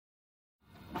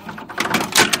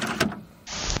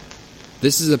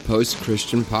This is a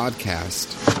post-Christian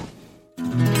podcast.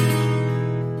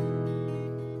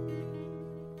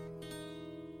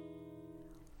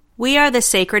 We are the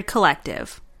Sacred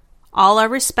Collective. All are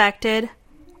respected,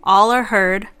 all are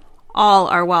heard, all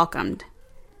are welcomed.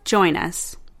 Join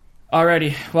us.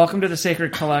 Alrighty, welcome to the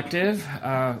Sacred Collective.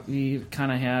 We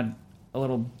kind of had a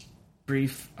little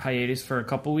brief hiatus for a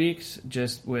couple weeks,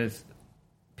 just with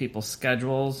people's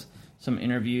schedules, some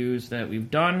interviews that we've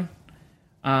done.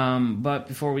 But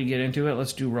before we get into it,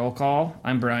 let's do roll call.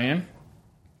 I'm Brian.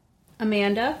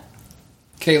 Amanda.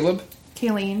 Caleb.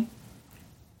 Kayleen.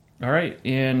 All right,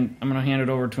 and I'm going to hand it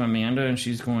over to Amanda, and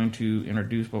she's going to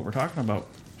introduce what we're talking about.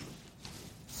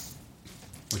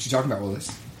 What you talking about,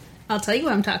 Willis? I'll tell you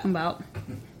what I'm talking about.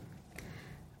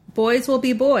 Boys will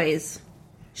be boys.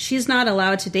 She's not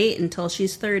allowed to date until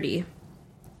she's 30.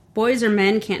 Boys or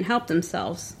men can't help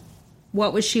themselves.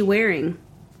 What was she wearing?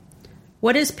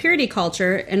 What is purity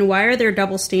culture, and why are there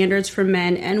double standards for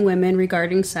men and women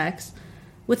regarding sex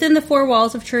within the four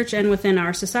walls of church and within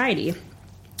our society?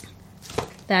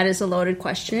 That is a loaded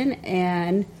question,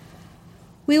 and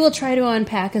we will try to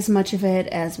unpack as much of it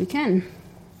as we can.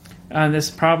 This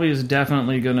probably is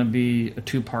definitely going to be a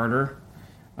two-parter,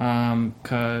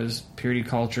 because purity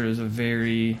culture is a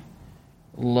very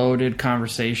loaded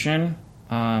conversation,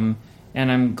 and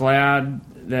I'm glad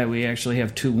that we actually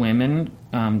have two women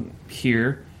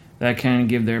here that can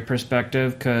give their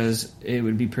perspective, because it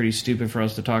would be pretty stupid for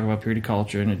us to talk about purity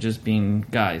culture and it just being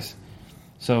guys.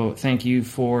 So thank you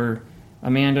for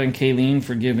Amanda and Kayleen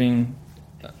for giving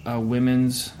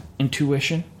women's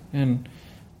intuition and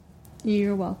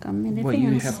You're welcome in what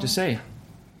advance. you have to say.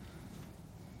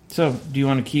 So, do you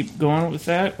want to keep going with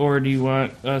that, or do you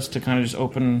want us to kind of just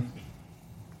open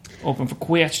for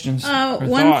questions? Or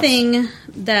One thoughts? thing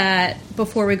that,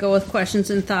 before we go with questions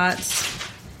and thoughts,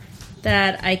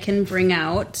 that I can bring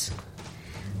out,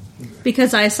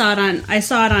 because I saw it on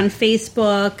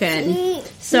Facebook, and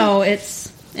so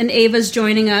and Ava's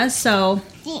joining us, so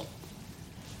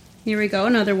here we go,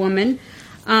 another woman,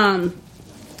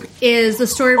 is the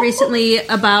story recently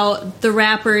about the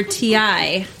rapper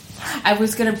T.I. I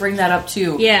was going to bring that up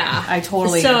too. Yeah. I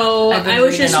totally. So I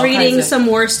was just reading some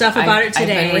more stuff about it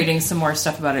today. I've been reading some more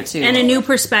stuff about it too. And a new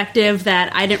perspective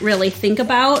that I didn't really think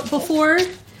about before.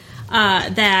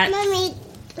 Mommy.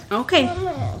 Okay.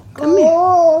 Come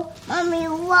here. Mommy,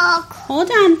 walk. Hold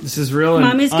on. This is real.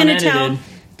 Mommy's going to unedited.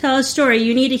 tell a story.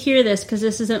 You need to hear this because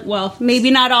this isn't, well,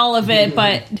 maybe not all of it,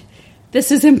 but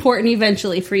this is important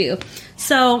eventually for you.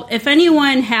 So if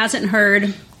anyone hasn't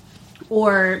heard,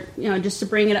 or, just to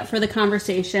bring it up for the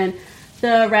conversation,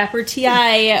 the rapper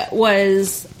T.I.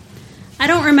 was, I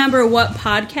don't remember what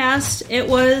podcast it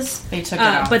was. They took it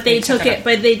off. But they took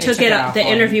it off, the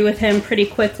interview with him pretty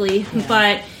quickly. Yeah.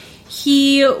 But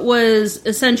he was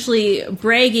essentially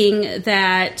bragging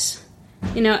that,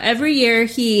 every year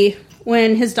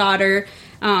when his daughter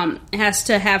has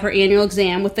to have her annual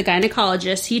exam with the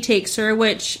gynecologist, he takes her,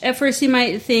 which at first you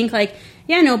might think,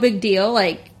 no big deal,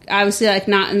 obviously,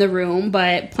 not in the room,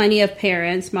 but plenty of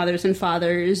parents, mothers and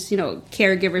fathers,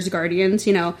 caregivers, guardians,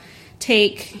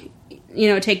 take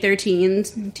their teen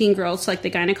girls to, the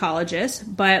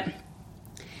gynecologist. But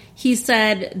he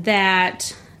said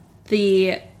that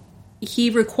he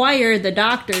required the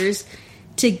doctors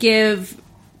to give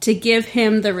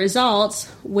him the results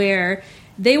where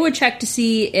they would check to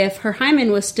see if her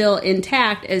hymen was still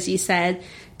intact, as he said,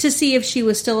 to see if she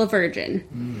was still a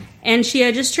virgin. And she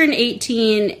had just turned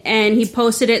 18, and he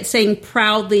posted it saying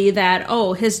proudly that,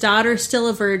 his daughter's still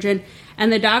a virgin.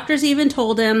 And the doctors even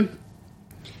told him,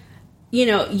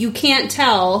 you can't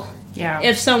tell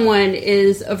if someone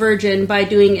is a virgin by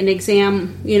doing an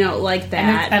exam, like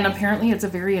that. And apparently it's a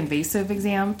very invasive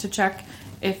exam to check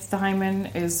if the hymen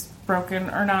is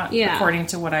broken or not, according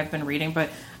to what I've been reading. But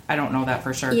I don't know that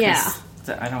for sure. Yeah.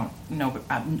 I don't know, but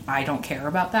I don't care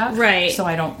about that. Right. So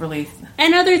I don't really...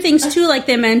 And other things, too,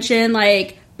 they mentioned,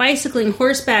 bicycling,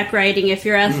 horseback riding, if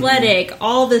you're athletic,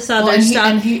 all this other stuff.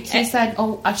 And he said,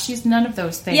 she's none of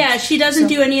those things. Yeah, she doesn't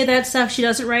do any of that stuff. She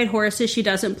doesn't ride horses. She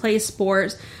doesn't play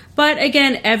sports. But,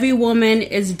 again, every woman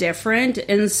is different.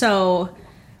 And so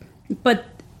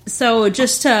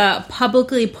just to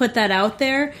publicly put that out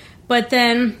there. But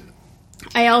then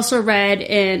I also read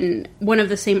in one of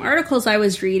the same articles I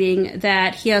was reading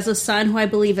that he has a son who I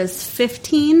believe is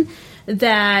 15,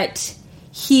 that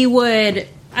he would,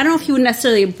 I don't know if he would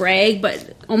necessarily brag,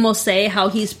 but almost say how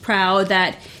he's proud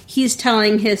that he's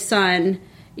telling his son,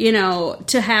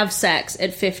 to have sex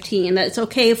at 15, that it's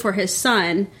okay for his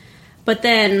son. But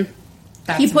then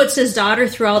he puts his daughter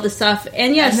through all this stuff,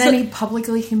 and and then he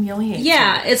publicly humiliates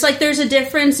her. It's like there's a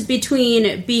difference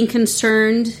between being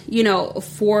concerned,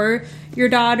 for your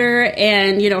daughter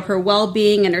and, her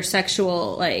well-being and her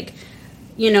sexual,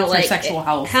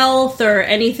 sexual health or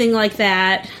anything like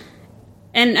that.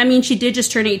 And, I mean, she did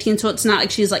just turn 18, so it's not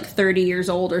like she's, 30 years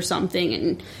old or something,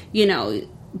 and,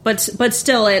 but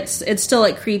still, it's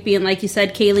still, creepy, and like you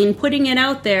said, Kayleen, putting it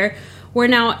out there where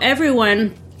now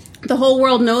the whole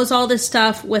world knows all this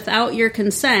stuff without your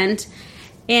consent.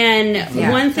 And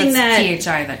one thing that's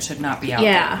PHI that should not be out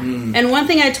there. And one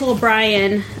thing I told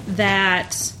Brian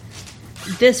that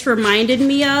this reminded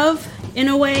me of, in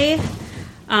a way,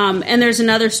 and there's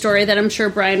another story that I'm sure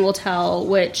Brian will tell,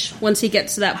 which, once he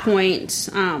gets to that point,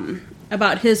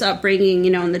 about his upbringing,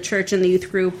 in the church and the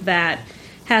youth group, that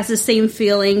has the same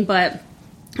feeling. But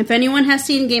if anyone has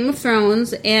seen Game of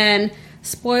Thrones, and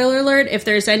spoiler alert, if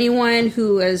there's anyone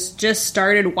who has just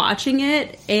started watching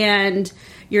it and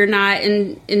you're not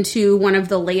into one of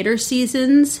the later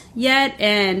seasons yet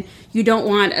and you don't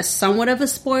want a somewhat of a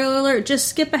spoiler alert, just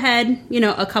skip ahead,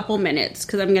 a couple minutes,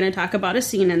 because I'm going to talk about a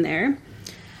scene in there.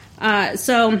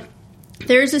 So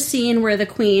there's a scene where the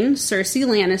queen, Cersei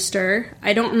Lannister,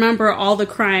 I don't remember all the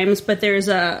crimes, but there's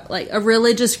a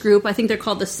religious group, I think they're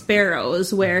called the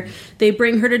Sparrows, where they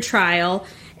bring her to trial.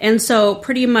 And so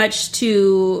pretty much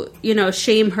to,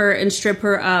 shame her and strip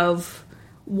her of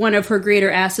one of her greater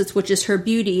assets, which is her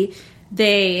beauty,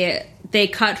 they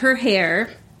cut her hair,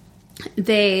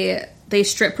 they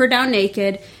strip her down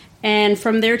naked, and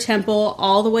from their temple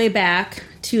all the way back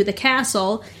to the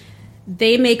castle,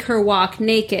 they make her walk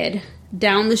naked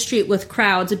down the street with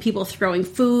crowds of people throwing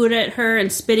food at her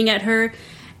and spitting at her.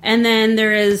 And then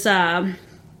there is...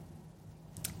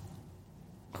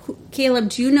 Caleb,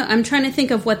 do you know? I'm trying to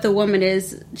think of what the woman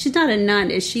is. She's not a nun,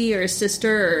 is she, or a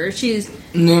sister, or she's?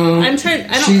 No, I'm trying.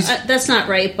 I don't. That's not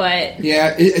right, but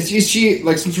yeah, is she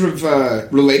like some sort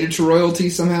of related to royalty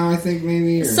somehow? I think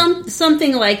maybe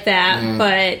something like that.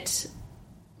 But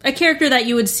a character that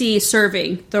you would see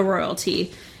serving the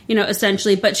royalty,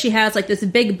 essentially. But she has this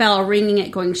big bell ringing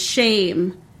it, going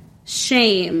shame,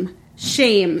 shame,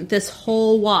 shame. This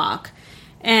whole walk,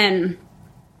 and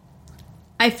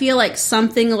I feel like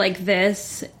something like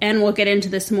this, and we'll get into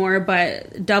this more,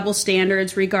 but double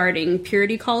standards regarding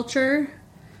purity culture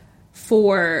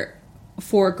for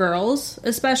girls,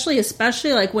 especially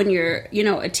like when you're,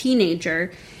 a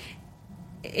teenager,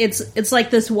 it's like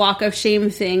this walk of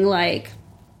shame thing,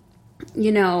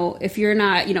 if you're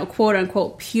not, quote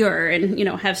unquote pure and,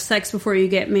 have sex before you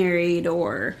get married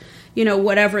or,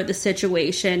 whatever the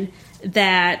situation,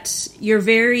 that you're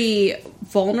very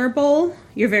vulnerable,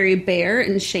 you're very bare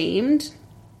and shamed,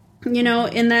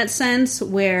 in that sense,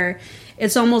 where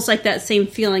it's almost like that same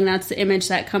feeling. That's the image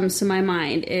that comes to my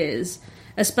mind, is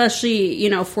especially,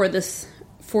 for this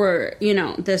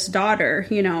daughter,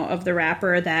 of the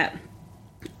rapper, that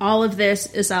all of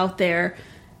this is out there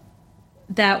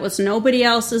that was nobody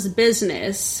else's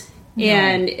business. No,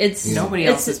 and it's nobody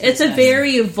else's business. It's a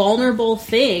very vulnerable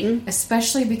thing,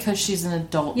 especially because she's an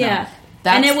adult now.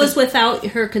 And it was without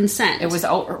her consent. It was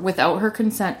without her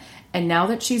consent. And now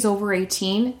that she's over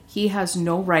 18, he has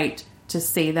no right to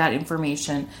say that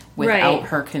information without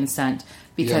her consent,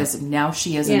 because now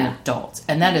she is an adult,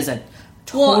 and that is a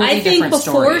totally different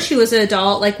story. Before she was an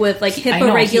adult, with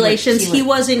HIPAA regulations, he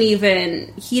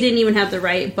didn't even have the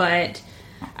right. But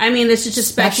I mean, this is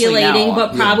just speculating, now,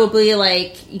 but probably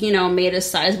made a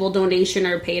sizable donation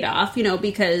or paid off,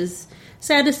 because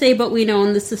sad to say, but we know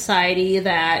in the society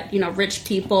that, rich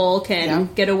people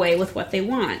can get away with what they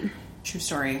want. True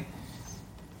story.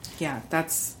 Yeah,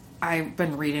 I've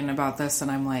been reading about this and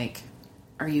I'm like,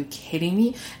 are you kidding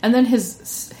me? And then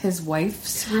his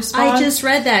wife's response. I just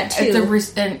read that too.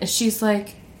 And she's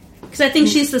like, because I think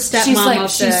she's the stepmom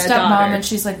of the daughter. And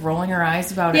she's rolling her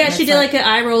eyes about it. Yeah, she did an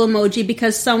eye roll emoji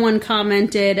because someone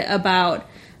commented about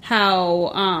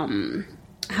how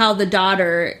the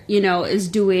daughter, is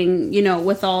doing,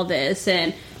 with all this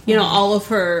and, all of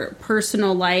her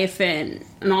personal life and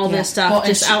all this stuff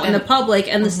out in the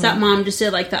public. And the stepmom just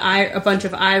did a bunch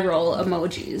of eye roll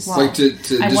emojis. Wow. To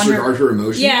disregard her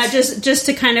emotions? Yeah, just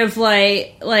to kind of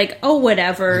oh,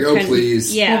 whatever.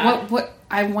 Please. Yeah. Well, what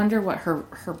I wonder what her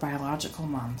biological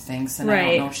mom thinks, and I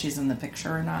don't know if she's in the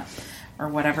picture or not, or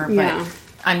whatever. But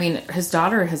I mean, his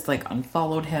daughter has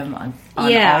unfollowed him on all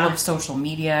of social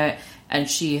media, and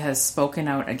she has spoken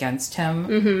out against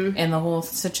him in the whole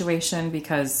situation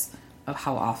because of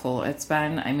how awful it's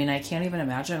been. I mean, I can't even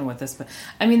imagine what this. But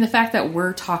I mean, the fact that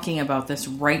we're talking about this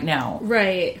right now,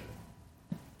 right?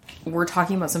 We're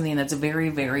talking about something that's very,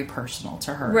 very personal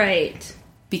to her, right?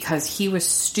 Because he was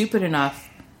stupid enough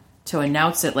to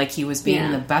announce it like he was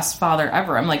being the best father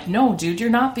ever. I'm like, no, dude,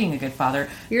 you're not being a good father.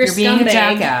 You're being a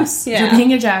jackass. You're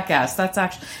being a jackass. That's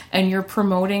actually, and you're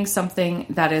promoting something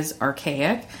that is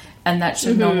archaic and that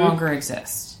should no longer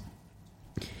exist.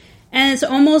 And it's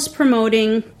almost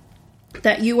promoting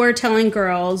that you are telling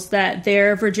girls that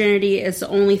their virginity is the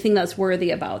only thing that's worthy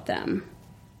about them.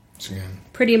 Yeah.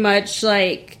 Pretty much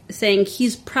like saying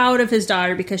he's proud of his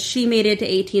daughter because she made it to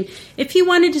 18. If he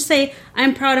wanted to say,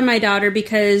 I'm proud of my daughter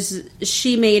because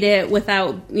she made it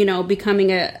without,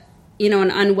 becoming an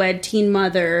unwed teen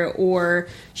mother, or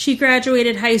she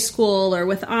graduated high school or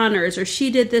with honors, or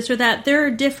she did this or that. There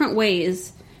are different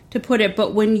ways to put it.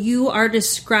 But when you are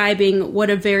describing what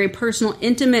a very personal,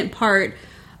 intimate part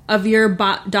of your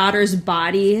daughter's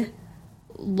body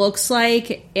looks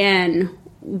like and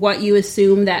what you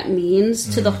assume that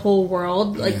means to the whole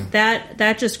world, like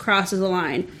that just crosses the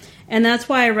line. And that's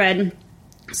why I read,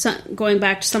 going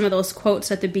back to some of those quotes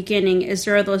at the beginning, is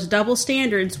there are those double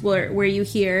standards where you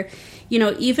hear,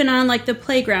 even on like the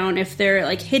playground, if they're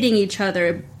like hitting each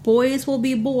other, boys will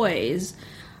be boys,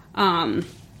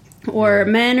 or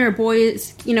men or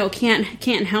boys,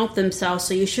 can't help themselves,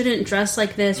 so you shouldn't dress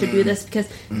like this or do this, because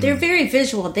they're very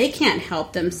visual. They can't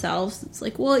help themselves. It's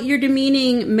like, well, you're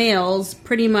demeaning males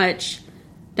pretty much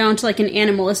down to like an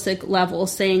animalistic level,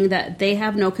 saying that they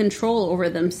have no control over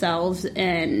themselves,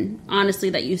 and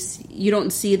honestly that you don't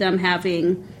see them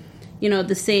having,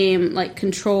 the same like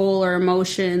control or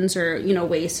emotions or,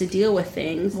 ways to deal with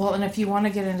things. Well, and if you want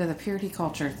to get into the purity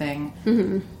culture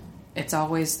thing, it's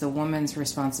always the woman's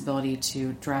responsibility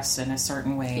to dress in a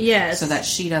certain way so that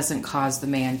she doesn't cause the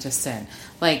man to sin.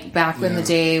 Like back in the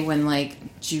day when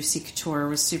like Juicy Couture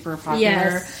was super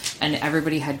popular and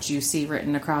everybody had Juicy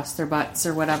written across their butts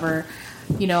or whatever,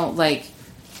 like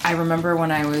I remember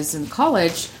when I was in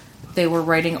college, they were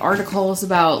writing articles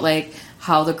about like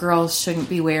how the girls shouldn't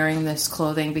be wearing this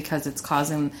clothing because it's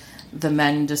causing the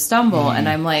men to stumble, and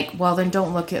I'm like, well, then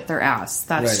don't look at their ass.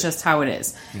 That's just how it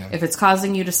is. Yeah. If it's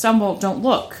causing you to stumble, don't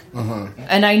look.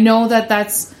 And I know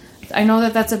that's like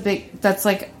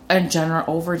a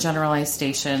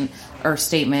overgeneralization or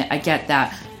statement. I get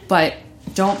that, but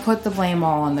don't put the blame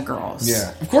all on the girls.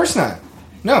 Yeah, of course not.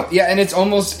 No, yeah, and it's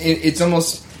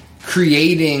almost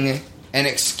creating an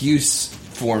excuse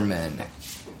for men.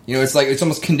 It's like it's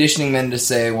almost conditioning men to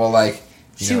say, well, like.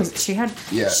 She had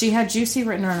Juicy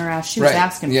written on her ass. She was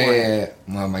asking for it.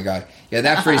 Oh my god. Yeah,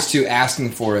 that phrase too,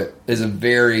 asking for it, is a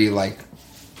very like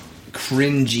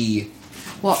cringy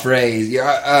phrase.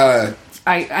 Yeah.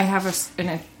 I have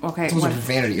okay. It's almost a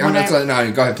profanity. No,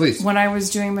 go ahead, please. When I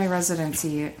was doing my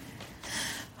residency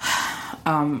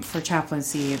for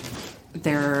chaplaincy,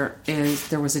 there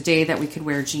was a day that we could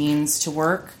wear jeans to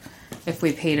work if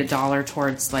we paid $1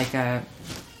 towards like a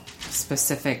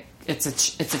specific. It's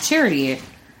a charity,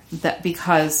 that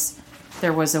because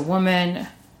there was a woman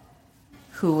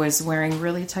who was wearing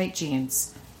really tight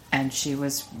jeans and she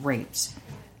was raped,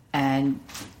 and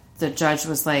the judge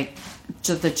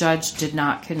did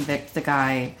not convict the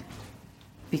guy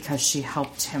because she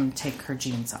helped him take her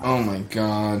jeans off. Oh my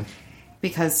god.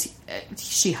 Because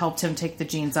she helped him take the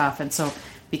jeans off, and so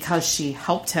because she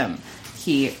helped him,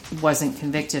 he wasn't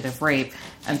convicted of rape.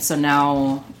 And so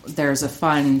now there's a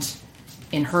fund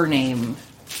in her name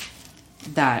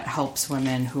that helps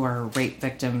women who are rape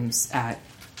victims at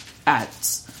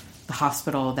the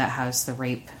hospital that has the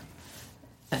rape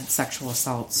and sexual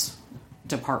assaults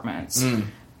departments,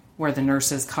 where the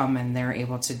nurses come and they're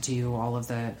able to do all of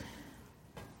the,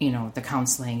 the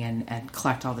counseling and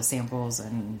collect all the samples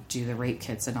and do the rape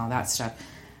kits and all that stuff.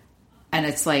 And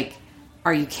it's like,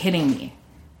 are you kidding me?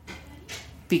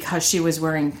 Because she was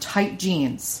wearing tight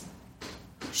jeans,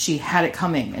 she had it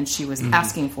coming and she was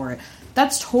asking for it.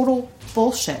 That's total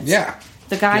bullshit. Yeah.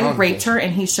 The guy raped her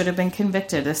and he should have been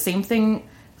convicted. The same thing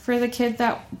for the kid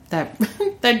that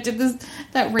did this,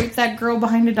 that raped that girl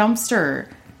behind a dumpster.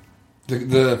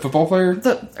 The football player?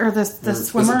 The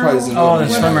swimmer? The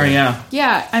swimmer, yeah.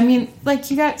 Yeah, I mean, like,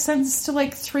 he got sentenced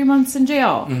to, 3 months in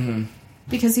jail.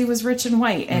 Because he was rich and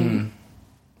white. And,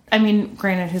 I mean,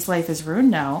 granted, his life is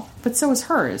ruined now, but so is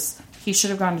hers. He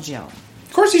should have gone to jail.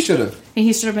 Of course he should have. And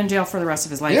he should have been in jail for the rest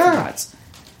of his life for that.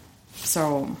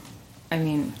 So, I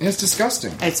mean... It's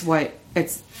disgusting.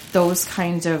 It's those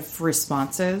kinds of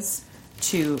responses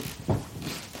to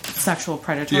sexual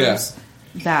predators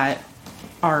that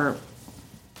are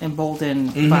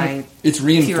emboldened by... It's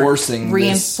reinforcing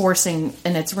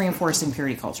and it's reinforcing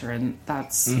purity culture, and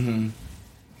that's...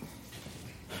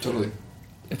 Totally.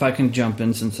 If I can jump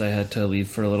in, since I had to leave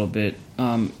for a little bit,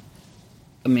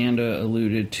 Amanda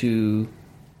alluded to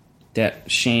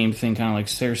that shame thing, kind of like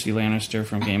Cersei Lannister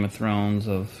from Game of Thrones,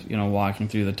 of walking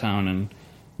through the town and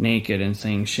naked and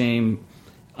saying shame.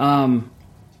 Amanda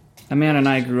and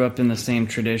I grew up in the same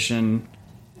tradition,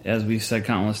 as we've said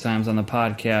countless times on the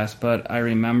podcast, but I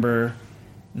remember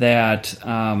that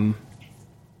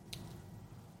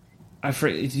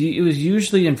it was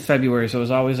usually in February, so it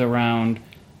was always around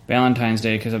Valentine's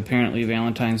Day, because apparently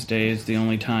Valentine's Day is the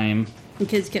only time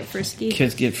kids get frisky.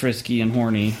 Kids get frisky and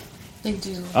horny. They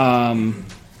do.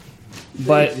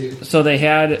 But so they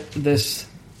had this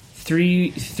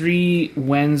three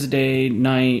Wednesday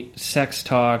night sex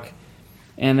talk,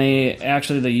 and they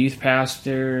actually, the youth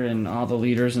pastor and all the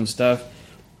leaders and stuff,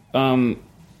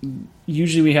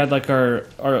 usually we had like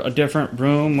a different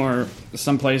room or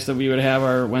someplace that we would have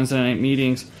our Wednesday night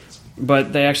meetings,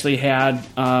 but they actually had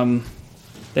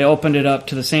they opened it up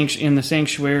to in the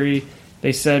sanctuary.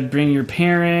 They said, bring your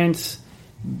parents,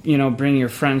 bring your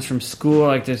friends from school.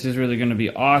 Like, this is really going to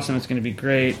be awesome. It's going to be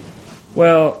great.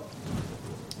 Well,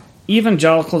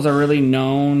 evangelicals are really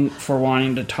known for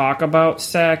wanting to talk about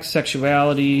sex,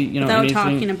 sexuality, without anything,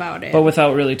 talking about it. but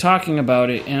without really talking about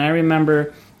it. And I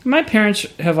remember my parents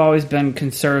have always been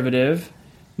conservative,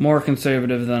 more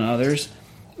conservative than others.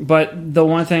 But the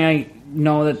one thing I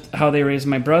know that how they raised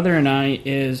my brother and I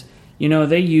is,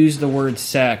 they use the word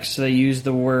sex. They use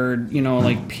the word,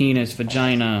 like penis,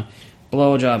 vagina,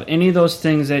 blowjob, any of those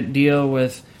things that deal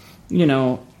with,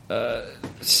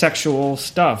 sexual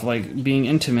stuff, like being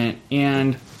intimate.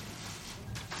 And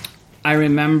I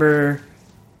remember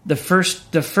the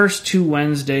first 2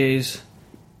 Wednesdays,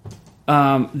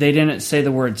 they didn't say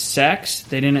the word sex.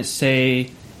 They didn't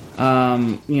say,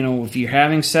 if you're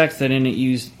having sex. They didn't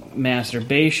use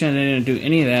masturbation. They didn't do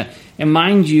any of that. And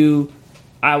mind you,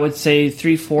 I would say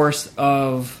 3/4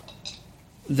 of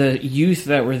the youth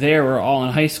that were there were all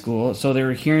in high school, so they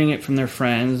were hearing it from their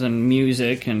friends and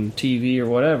music and TV or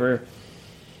whatever.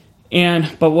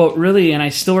 But what really, and I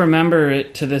still remember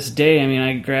it to this day. I mean,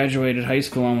 I graduated high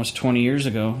school almost 20 years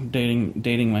ago,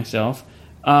 dating myself.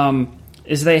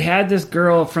 Is they had this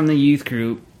girl from the youth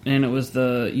group, and it was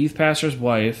the youth pastor's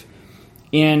wife,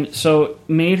 and so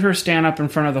made her stand up in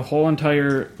front of the whole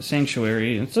entire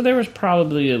sanctuary. And so there was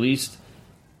probably, at least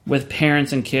with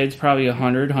parents and kids, probably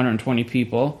 120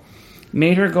 people.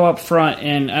 Made her go up front,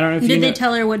 and I don't know if Did they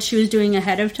tell her what she was doing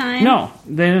ahead of time? No,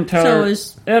 they didn't tell her at all. So it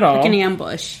was like an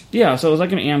ambush. Yeah, so it was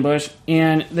like an ambush,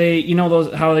 and they,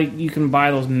 you can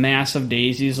buy those massive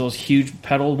daisies, those huge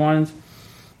petaled ones,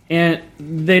 and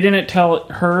they didn't tell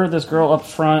her, this girl up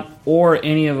front, or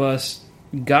any of us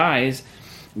guys,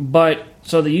 but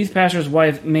so the youth pastor's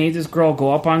wife made this girl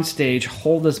go up on stage,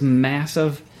 hold this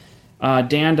massive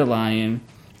dandelion,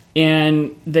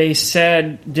 and they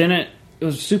said, it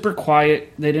was super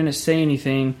quiet, they didn't say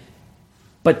anything,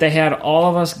 but they had all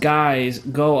of us guys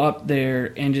go up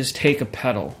there and just take a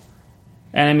petal.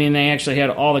 And I mean, they actually had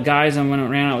all the guys, and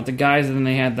ran out with the guys, and then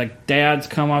they had like dads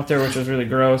come up there, which was really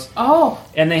gross. Oh,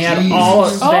 and they had they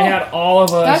had all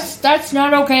of us. That's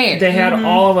not okay. They had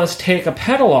all of us take a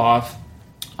petal off.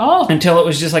 Oh, until it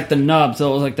was just like the nub,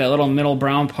 so it was like that little middle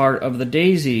brown part of the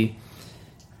daisy,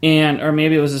 or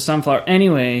maybe it was a sunflower.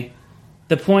 Anyway,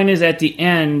 the point is, at the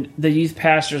end, the youth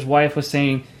pastor's wife was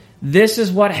saying, "This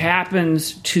is what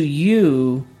happens to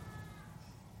you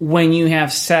when you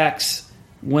have sex."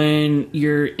 When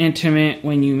you're intimate,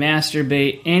 when you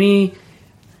masturbate,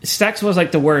 sex was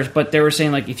like the worst, but they were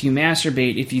saying, like, if you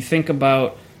masturbate, if you think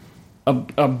about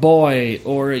a boy,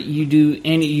 or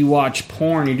you watch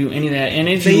porn, you do any of that, and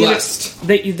if they lust.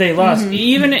 They lust.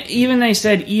 Mm-hmm. Even they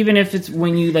said, even if it's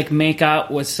when you like make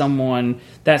out with someone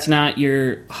that's not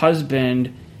your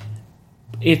husband,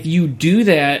 if you do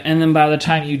that, and then by the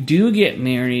time you do get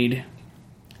married,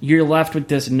 you're left with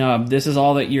this nub. This is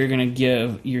all that you're going to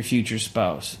give your future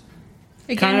spouse.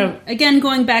 Again,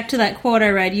 going back to that quote I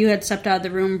read, you had stepped out of the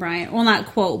room, Brian. Well, not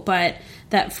quote, but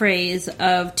that phrase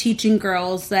of teaching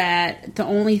girls that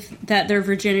that their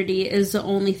virginity is the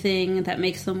only thing that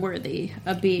makes them worthy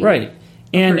of being right.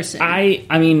 And person.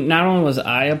 I mean, not only was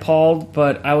I appalled,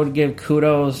 but I would give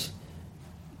kudos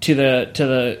to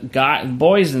the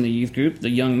boys in the youth group, the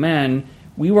young men.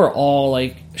 We were all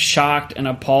like shocked and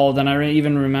appalled, and I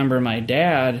even remember my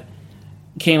dad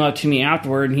came up to me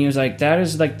afterward, and he was like, "That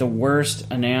is like the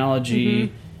worst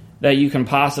analogy that you can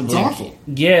possibly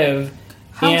give."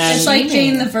 It's like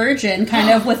Jane the Virgin,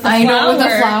 kind of with the flower. I know, with the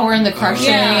flower and the crushing.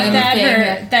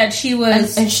 Yeah, that she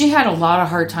was, and she had a lot of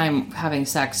hard time having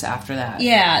sex after that.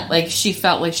 Yeah, like she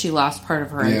felt like she lost part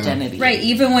of her identity. Right,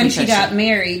 even when she got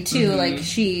married too,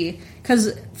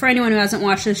 because for anyone who hasn't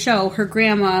watched the show, her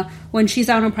grandma, when she's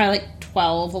out, probably like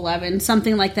 12, 11,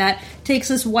 something like that. Takes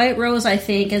this white rose, I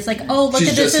think. It's like, oh, look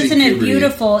at this, isn't it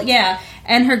beautiful? Yeah.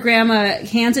 And her grandma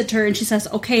hands it to her and she says,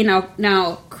 okay,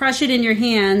 now crush it in your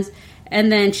hands.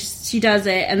 And then she does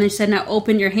it. And then she said, now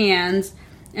open your hands.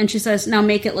 And she says, now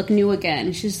make it look new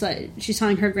again. She's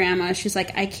telling her grandma, she's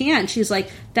like, I can't. She's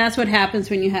like, that's what happens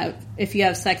if you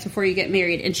have sex before you get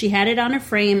married. And she had it on a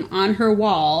frame on her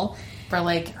wall. For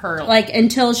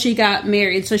until she got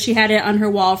married. So she had it on her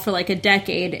wall for like a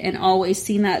decade and always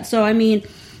seen that. So, I mean,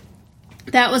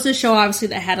 that was a show obviously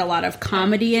that had a lot of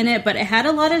comedy in it, but it had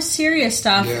a lot of serious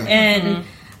stuff. Yeah. And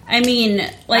I mean,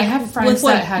 like, I have friends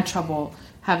that had trouble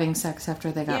having sex after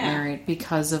they got married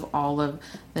because of all of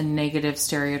the negative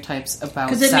stereotypes about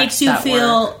sex. Because it makes you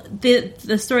feel,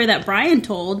 the story that Brian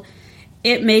told,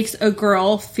 it makes a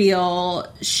girl feel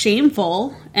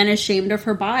shameful and ashamed of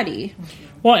her body.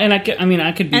 Well, and I could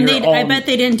be and here all... I bet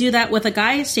they didn't do that with a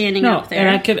guy standing up there.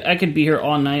 And I could be here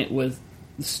all night with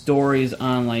stories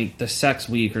on, like, the sex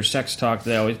week or sex talk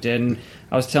that I always did. And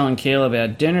I was telling Caleb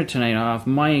at dinner tonight off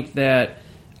mic that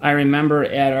I remember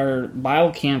at our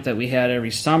Bible camp that we had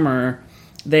every summer,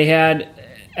 they had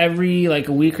every, like,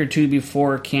 a week or two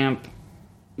before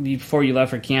you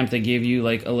left for camp, they gave you,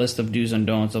 like, a list of do's and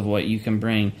don'ts of what you can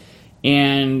bring.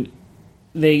 And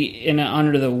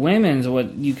under the women's,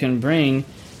 what you can bring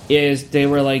is they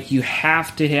were like, you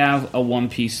have to have a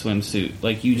one-piece swimsuit.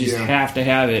 Like, you just have to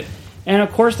have it. And,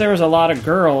 of course, there was a lot of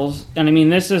girls, and, I mean,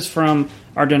 this is from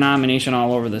our denomination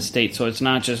all over the state, so it's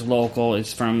not just local.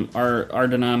 It's from our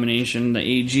denomination, the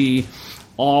AG,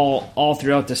 all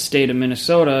throughout the state of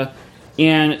Minnesota.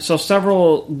 And so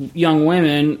several young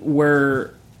women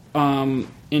were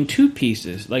in two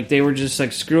pieces. Like, they were just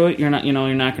like, screw it, you're not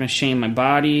going to shame my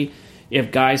body.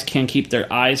 If guys can keep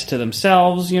their eyes to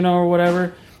themselves, or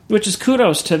whatever, which is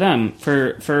kudos to them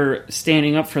for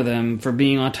standing up for them, for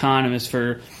being autonomous,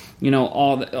 for,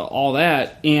 all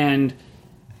that. And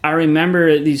I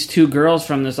remember these two girls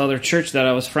from this other church that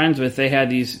I was friends with, they had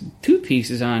these two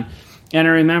pieces on. And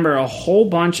I remember a whole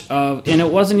bunch of, and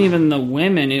it wasn't even the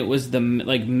women, it was the,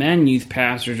 like, men youth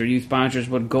pastors or youth sponsors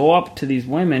would go up to these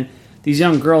women, these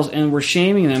young girls, and were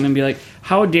shaming them and be like,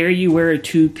 how dare you wear a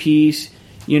two-piece?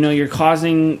 You're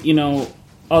causing,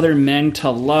 other men to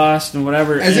lust and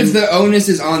whatever. As if the onus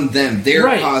is on them. They're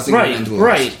causing men to lust.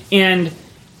 Right. And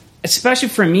especially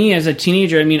for me as a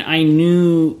teenager, I mean, I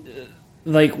knew,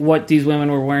 like, what these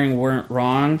women were wearing weren't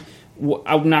wrong.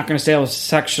 I'm not going to say I was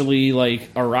sexually, like,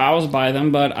 aroused by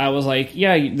them, but I was like,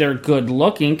 yeah, they're good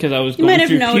looking because I was going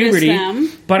through puberty. Them.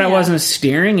 But I wasn't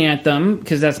staring at them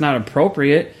because that's not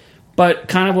appropriate. But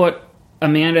kind of what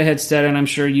Amanda had said, and I'm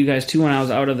sure you guys too when I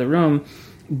was out of the room,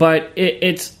 but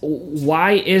it's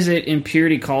why is it in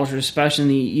purity culture, especially in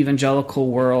the evangelical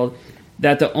world,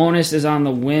 that the onus is on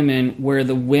the women, where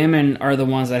the women are the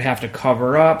ones that have to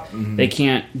cover up. Mm-hmm. They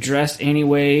can't dress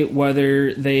anyway,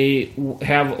 whether they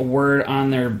have a word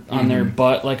on their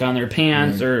butt, like on their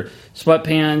pants or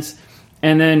sweatpants,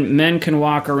 and then men can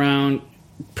walk around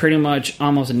pretty much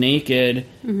almost naked,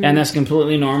 and that's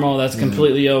completely normal. That's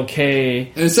completely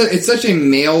okay. And it's such a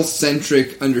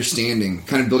male-centric understanding,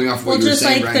 kind of building off of what you were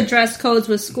saying, just like the dress codes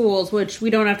with schools, which we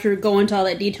don't have to go into all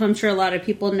that detail. I'm sure a lot of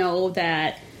people know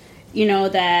that.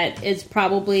 That it's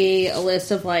probably a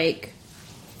list of, like,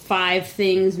 5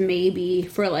 things maybe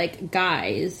for, like,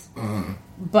 guys.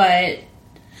 But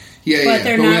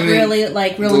they're not really,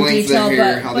 like, real detail.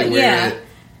 But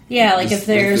yeah, like if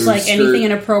there's, like, anything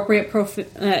inappropriate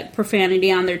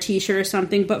profanity on their t-shirt or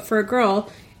something. But for a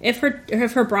girl, if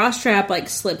her bra strap, like,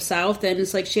 slips out, then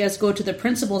it's like she has to go to the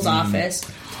principal's office.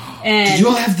 And did you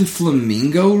all have the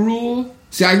flamingo rule?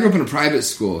 See, I grew up in a private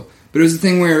school, but it was the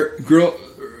thing where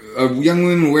young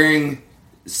women wearing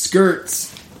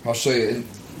skirts. I'll show you. And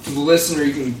for the listener,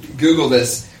 you can Google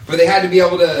this. But they had to be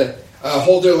able to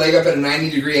hold their leg up at a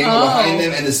 90-degree angle behind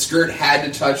them, and the skirt had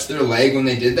to touch their leg when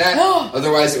they did that.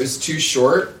 Otherwise, it was too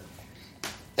short.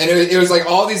 And it was like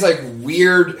all these, like,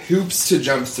 weird hoops to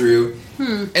jump through.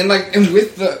 And, like, and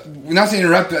with the, not to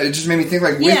interrupt, but it just made me think,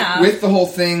 like, with the whole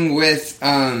thing with,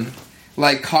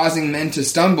 like, causing men to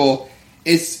stumble,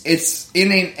 it's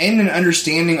in an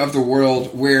understanding of the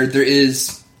world where there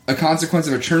is a consequence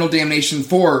of eternal damnation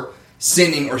for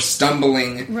sinning or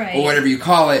stumbling or whatever you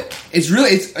call it. It's really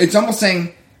it's almost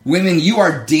saying, women, you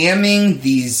are damning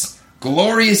these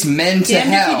glorious men to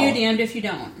hell. Damned if you do, damned if you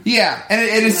don't. Yeah, and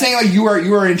it's saying, like, you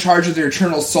are in charge of their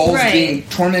eternal souls being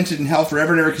tormented in hell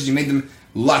forever and ever because you made them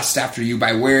lust after you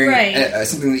by wearing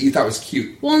something that you thought was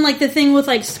cute. Well, and, like, the thing with,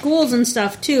 like, schools and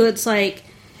stuff too, it's like,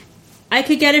 I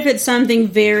could get if it's something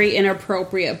very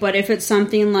inappropriate, but if it's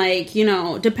something like,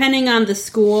 depending on the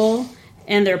school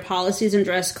and their policies and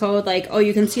dress code. Like, oh,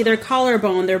 you can see their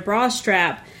collarbone, their bra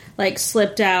strap, like,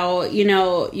 slipped out. You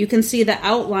know, you can see the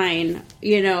outline,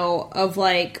 you know, of,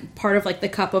 like, part of, like, the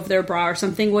cup of their bra or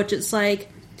something, which it's like,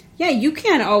 yeah, you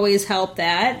can't always help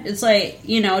that. It's like,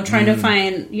 you know, trying to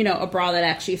find, you know, a bra that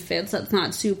actually fits, that's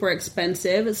not super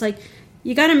expensive. It's like,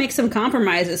 you got to make some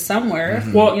compromises somewhere.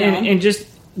 Well, and just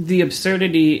the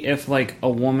absurdity if, like, a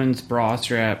woman's bra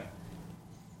strap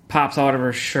pops out of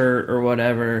her shirt or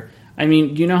whatever. I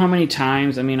mean, you know how many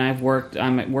times, I mean, I'm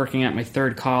working at my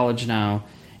third college now,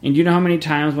 and you know how many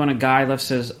times when a guy lifts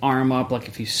his arm up, like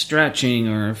if he's stretching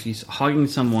or if he's hugging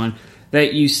someone,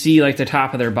 that you see, like, the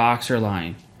top of their boxer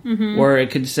line. Where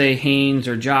it could say Hanes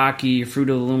or Jockey,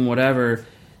 Fruit of the Loom, whatever.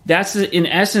 That's, in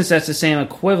essence, that's the same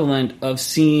equivalent of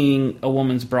seeing a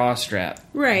woman's bra strap.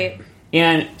 Right.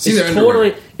 And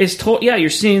you're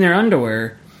seeing their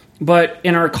underwear. But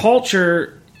in our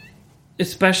culture,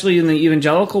 especially in the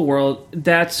evangelical world,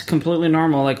 that's completely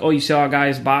normal. Like, oh, you saw a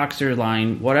guy's boxer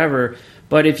line, whatever.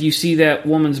 But if you see that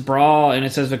woman's bra and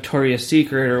it says Victoria's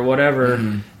Secret or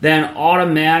whatever, then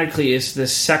automatically it's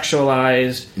this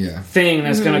sexualized thing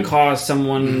that's going to cause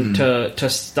someone to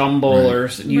stumble or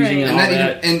using it all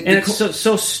that. And it's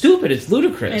so stupid. It's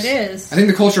ludicrous. It is. I think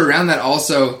the culture around that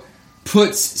also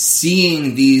puts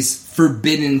seeing these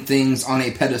forbidden things on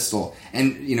a pedestal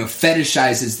and, you know,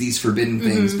 fetishizes these forbidden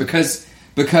things because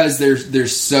they're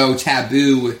so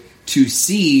taboo to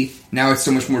see. Now it's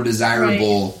so much more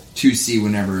desirable to see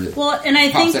whenever it pops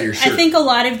out your shirt. I think a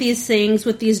lot of these things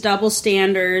with these double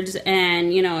standards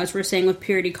and, you know, as we're saying with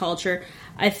purity culture,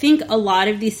 I think a lot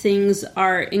of these things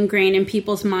are ingrained in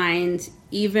people's minds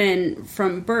even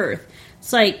from birth.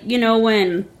 It's like, you know,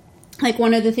 when, like,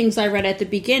 one of the things I read at the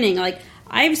beginning, like,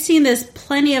 I've seen this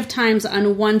plenty of times on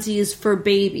onesies for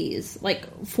babies,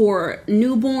 like for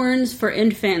newborns, for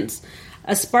infants.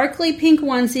 A sparkly pink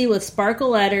onesie with sparkle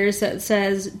letters that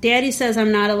says, Daddy says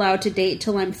I'm not allowed to date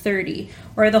till I'm 30.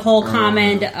 Or the whole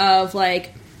comment of,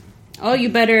 like, oh, are you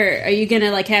going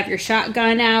to, like, have your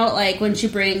shotgun out, like, when she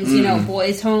brings, you know,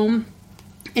 boys home?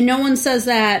 And no one says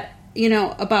that, you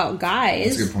know, about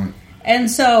guys. That's a good point. And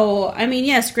so, I mean,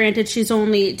 yes, granted, she's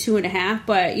only 2.5,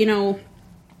 but, you know,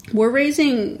 we're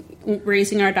raising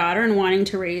our daughter and wanting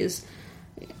to raise,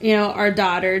 you know, our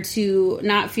daughter to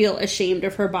not feel ashamed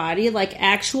of her body. Like,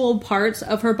 actual parts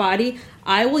of her body,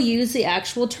 I will use the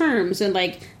actual terms. And,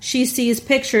 like, she sees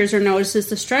pictures or notices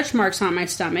the stretch marks on my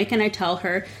stomach, and I tell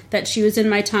her that she was in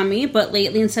my tummy. But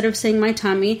lately, instead of saying my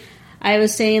tummy, I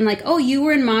was saying, like, oh, you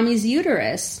were in mommy's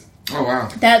uterus. Oh, wow.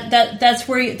 That's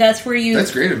where you that's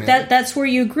great of me. That's where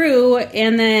you grew,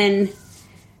 and then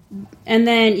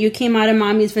you came out of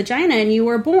mommy's vagina and you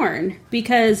were born.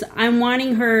 Because I'm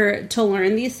wanting her to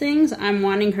learn these things. I'm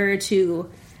wanting her to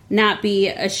not be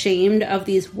ashamed of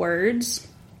these words,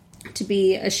 to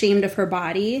be ashamed of her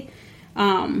body,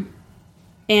 and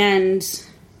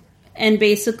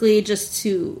basically just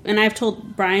to, and I've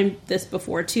told Brian this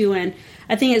before too, and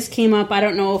I think it's came up, I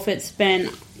don't know if it's been,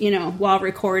 you know, while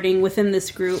recording within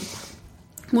this group,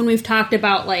 when we've talked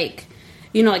about, like,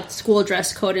 you know, like school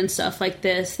dress code and stuff like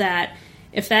this, that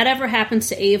if that ever happens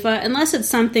to Ava, unless it's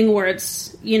something where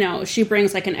it's, you know, she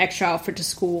brings, like, an extra outfit to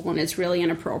school and it's really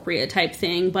inappropriate type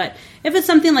thing, but if it's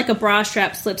something like a bra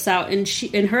strap slips out and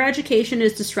her education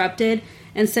is disrupted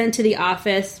and sent to the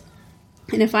office,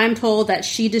 and if I'm told that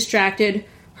she distracted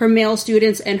her male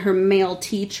students and her male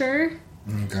teacher,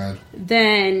 oh, God,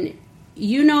 then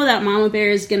you know that Mama Bear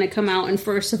is going to come out and,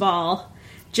 first of all,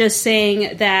 just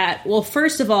saying that, well,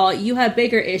 first of all, you have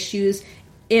bigger issues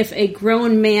if a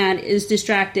grown man is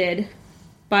distracted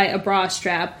by a bra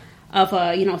strap of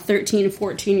a, you know, 13,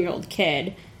 14-year-old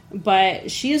kid.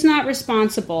 But she is not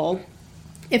responsible.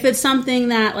 If it's something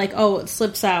that, like, oh, it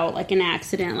slips out, like an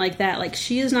accident like that, like,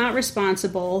 she is not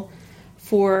responsible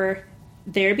for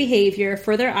their behavior,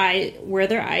 for where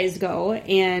their eyes go,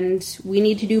 and we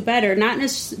need to do better. Not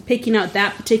just picking out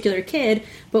that particular kid,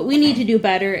 but we need to do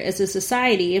better as a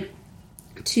society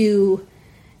to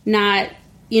not,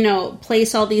 you know,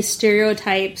 place all these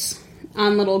stereotypes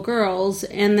on little girls.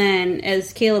 And then,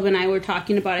 as Caleb and I were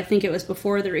talking about, I think it was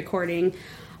before the recording,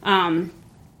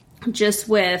 just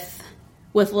with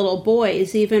little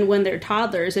boys, even when they're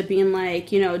toddlers, it being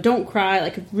like, you know, don't cry,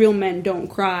 like, real men don't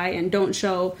cry, and don't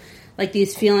show, like,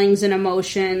 these feelings and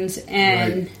emotions,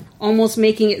 and almost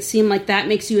making it seem like that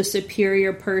makes you a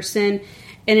superior person.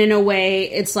 And in a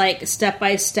way, it's like step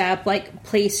by step, like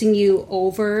placing you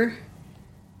over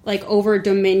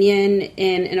dominion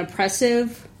in an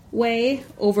oppressive way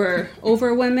over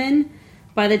women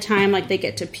by the time, like, they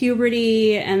get to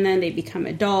puberty and then they become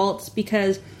adults,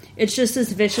 because it's just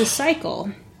this vicious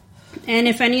cycle. And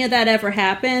if any of that ever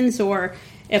happens, or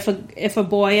if a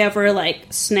boy ever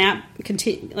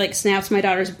snaps my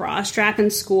daughter's bra strap in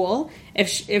school,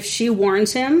 if she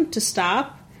warns him to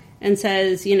stop and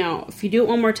says, if you do it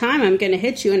one more time, I'm going to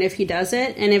hit you, and if he does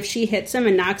it, and if she hits him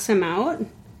and knocks him out,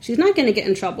 she's not going to get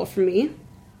in trouble for me.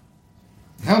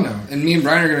 Hell no. And me and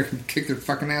Brian are going to kick their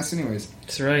fucking ass anyways.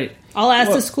 That's right. I'll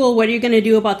ask the school, what are you going to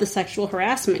do about the sexual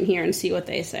harassment here, and see what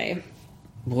they say.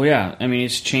 Well, yeah. I mean,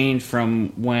 it's changed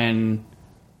from when...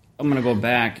 I'm going to go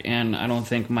back, and I don't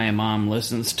think my mom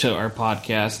listens to our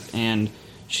podcast, and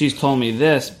she's told me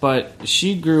this, but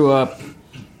she grew up...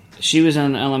 She was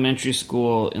in elementary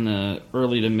school in the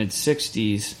early to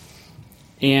mid-'60s,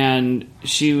 and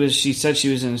she said she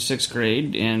was in 6th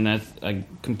grade, and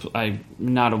I'm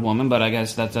not a woman, but I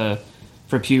guess that's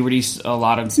for puberty, it's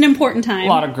an important time. A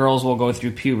lot of girls will go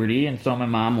through puberty, and so my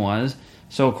mom was.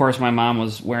 So, of course, my mom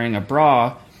was wearing a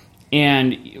bra,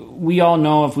 and we all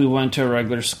know if we went to a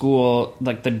regular school,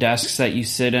 like the desks that you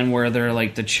sit in where they're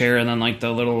like the chair and then like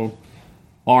the little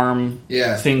arm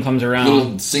thing comes around.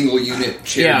 Little single unit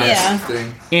chair desk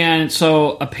thing. And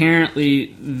so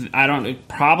apparently,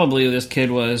 probably this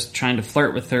kid was trying to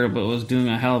flirt with her, but was doing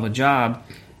a hell of a job.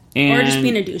 Or just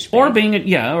being a douchebag. Or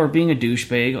being a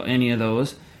douchebag, any of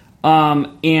those.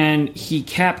 And he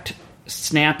kept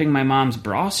snapping my mom's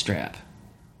bra strap.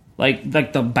 Like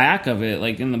the back of it,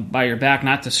 like by your back,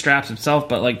 not the straps itself,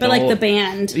 but the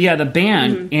band. Yeah, the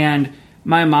band. Mm-hmm. And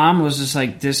my mom was just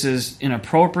like, "This is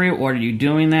inappropriate. Why are you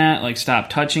doing that? Like, stop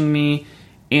touching me."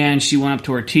 And she went up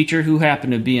to her teacher, who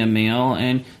happened to be a male,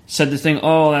 and said this thing,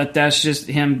 "Oh, that's just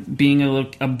him being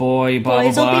a boy, blah,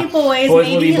 boys blah, blah. Boys will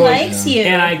be boys. Maybe he likes you."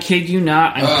 And I kid you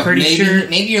not, I'm pretty sure...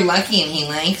 Maybe you're lucky and he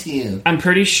likes you. I'm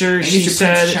pretty sure maybe she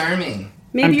said... Prince Charming.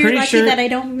 Maybe you're lucky that I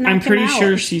don't knock him out. I'm pretty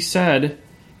sure she said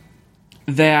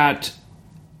that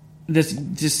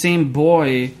this same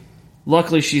boy...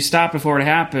 Luckily, she stopped before it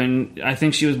happened. I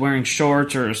think she was wearing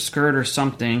shorts or a skirt or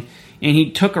something. And he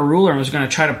took a ruler and was going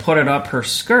to try to put it up her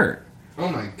skirt. Oh,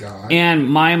 my God. And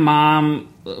my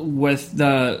mom,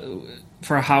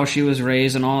 for how she was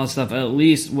raised and all that stuff, at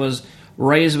least was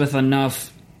raised with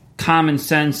enough common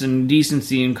sense and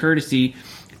decency and courtesy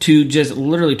to just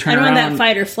literally turn around. And when that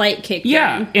fight or flight kicked in.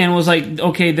 Yeah, and was like,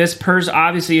 okay, this person,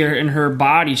 obviously in her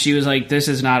body, she was like, this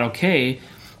is not okay.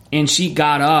 And she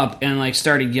got up and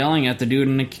started yelling at the dude,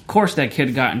 and of course that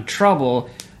kid got in trouble.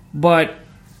 But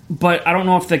I don't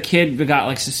know if the kid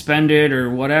got suspended or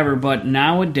whatever. But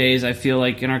nowadays, I feel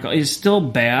like it's still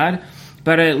bad,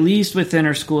 but at least within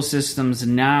our school systems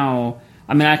now,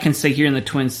 I mean, I can say here in the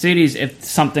Twin Cities, if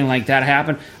something like that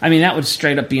happened, I mean, that would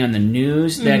straight up be on the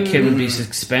news. That kid would be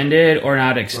suspended or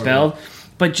not expelled. Right.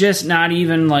 But just not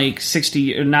even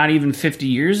 60 or not even 50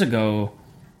 years ago,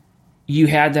 you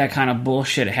had that kind of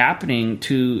bullshit happening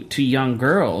to young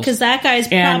girls. Because that guy's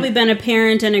probably been a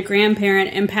parent and a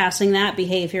grandparent and passing that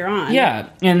behavior on. Yeah,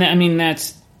 and I mean,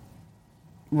 that's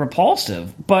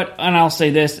repulsive. And I'll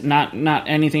say this, not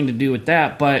anything to do with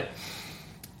that, but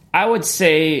I would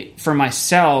say for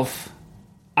myself,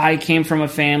 I came from a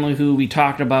family who we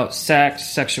talked about sex,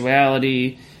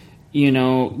 sexuality,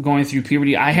 going through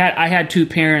puberty. I had two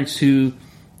parents who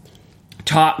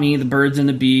taught me the birds and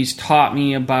the bees, taught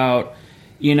me about,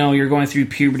 you're going through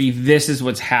puberty, this is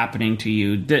what's happening to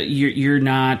you. You're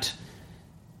not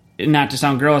to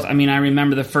sound gross. I mean, I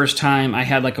remember the first time I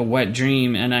had a wet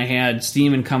dream and I had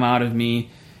semen come out of me,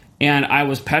 and I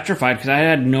was petrified because I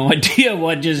had no idea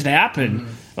what just happened.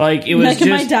 Mm-hmm. It was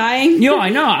am I dying? I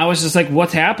know. I was just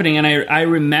what's happening? And I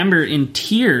remember in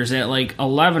tears at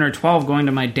 11 or 12 going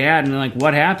to my dad and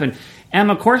what happened?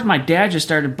 And of course my dad just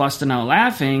started busting out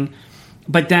laughing.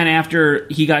 But then after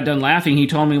he got done laughing, he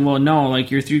told me, well, no,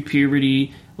 you're through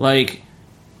puberty,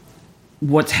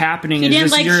 what's happening is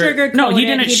this. Sugarcoat no, he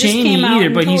didn't shame me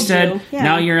either, but he said, yeah.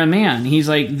 Now you're a man. He's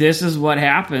like, this is what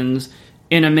happens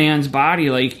in a man's body.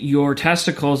 Your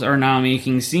testicles are now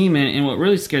making semen. And what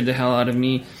really scared the hell out of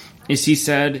me is he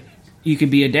said, you could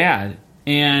be a dad.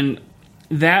 And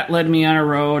that led me on a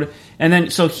road. And then,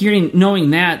 so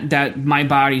knowing that my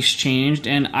body's changed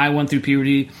and I went through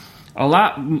puberty a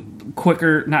lot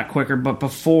quicker, not quicker, but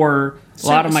before a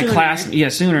lot of my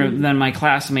sooner than my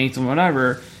classmates and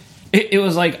whatever. It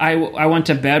was I went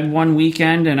to bed one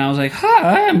weekend and I was like,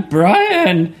 hi, I'm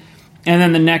Brian. And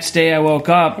then the next day I woke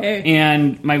up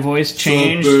and my voice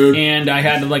changed and I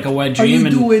had a wet dream. How you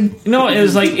doing? No, it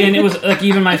was and it was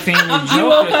even my family joke. You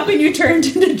woke up and you turned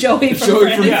into Joey from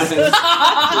Friends.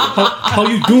 How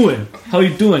you doing? How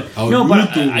you doing?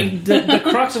 The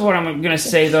crux of what I'm going to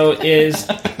say though is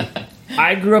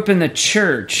I grew up in the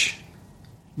church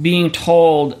being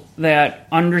told that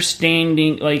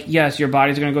understanding, yes, your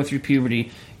body's going to go through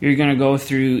puberty. You're going to go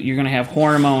through, you're going to have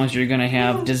hormones, you're going to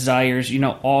have desires,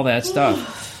 all that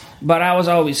stuff. But I was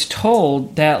always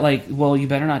told that, like, well, you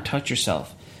better not touch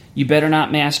yourself. You better not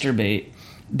masturbate.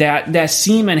 That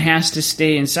semen has to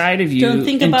stay inside of you. Don't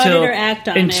think about it or act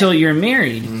on it. Until you're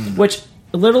married. Which,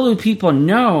 little do people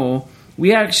know,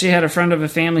 we actually had a friend of a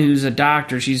family who's a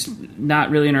doctor. She's not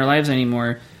really in our lives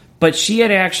anymore. But she had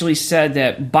actually said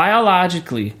that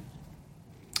biologically,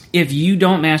 if you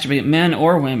don't masturbate, men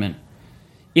or women,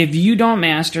 if you don't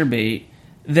masturbate,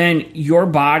 then your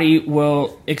body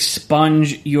will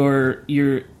expunge your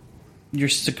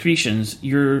secretions,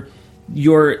 your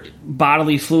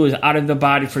bodily fluids out of the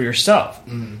body for yourself.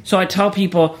 So I tell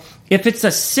people, if it's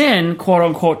a sin, quote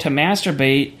unquote, to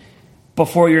masturbate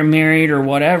before you're married or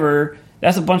whatever,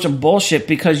 that's a bunch of bullshit,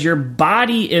 because your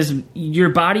body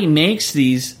makes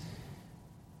these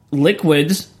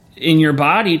liquids in your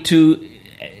body to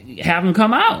have them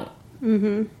come out.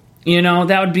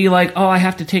 That would be like, oh, I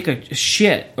have to take a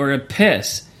shit or a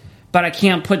piss, but I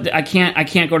can't go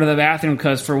to the bathroom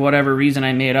because for whatever reason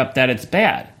I made up that it's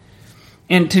bad.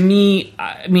 And to me,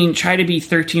 I mean, try to be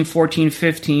 13, 14,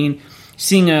 15,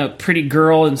 seeing a pretty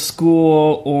girl in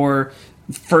school, or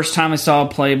first time I saw a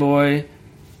Playboy,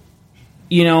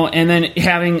 and then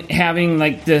having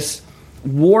like this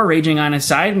war raging on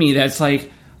inside me that's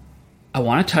like, I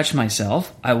want to touch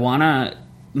myself, I want to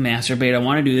masturbate, I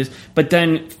want to do this, but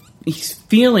then he's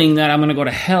feeling that I'm going to go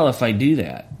to hell if I do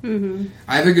that.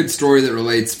 I have a good story that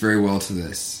relates very well to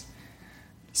this.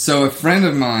 So a friend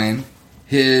of mine,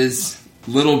 his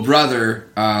little brother,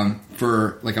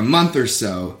 for like a month or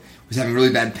so, was having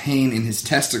really bad pain in his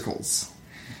testicles.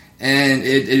 And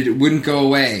it wouldn't go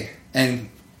away. And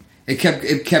it kept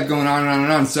going on and on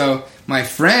and on. So my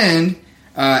friend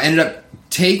ended up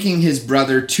taking his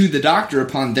brother to the doctor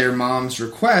upon their mom's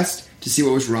request to see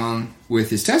what was wrong with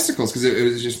his testicles, because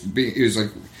it was like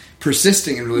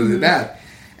persisting and really, really bad.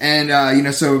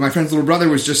 And so my friend's little brother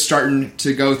was just starting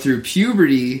to go through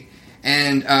puberty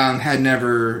and had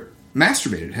never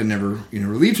masturbated, had never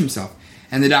relieved himself.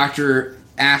 And the doctor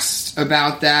asked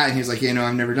about that, and he was like,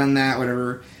 I've never done that,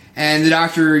 whatever. And the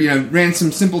doctor ran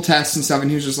some simple tests and stuff, and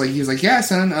he was like, yeah,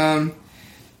 son,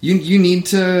 you need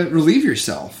to relieve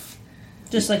yourself.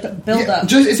 Just like a build up.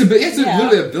 It's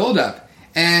literally a build up.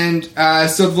 And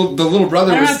so the little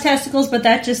brother I don't have testicles, but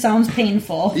that just sounds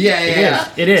painful. Yeah.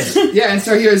 It is. Yeah, and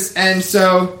so he was, and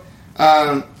so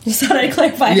just thought I'd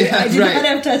clarify. I do not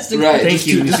have testicles. Right. Thank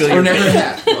you. Or never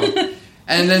have. Well,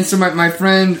 and then so my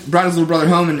friend brought his little brother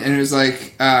home, and it was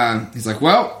like, he's like,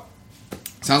 well,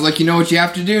 sounds like you know what you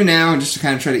have to do now, and just to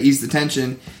kind of try to ease the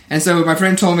tension. And so my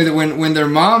friend told me that when their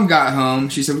mom got home,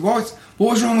 she said, what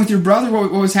was wrong with your brother?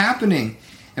 What was happening?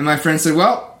 And my friend said,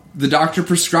 well, the doctor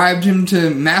prescribed him to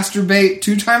masturbate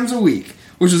 2 times a week,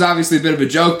 which was obviously a bit of a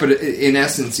joke, but in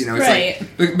essence, it's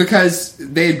like, because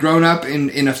they had grown up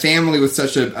in a family with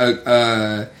such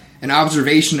an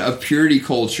observation of purity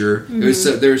culture. It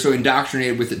was they were so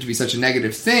indoctrinated with it to be such a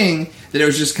negative thing that it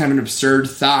was just kind of an absurd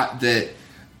thought that,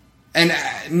 and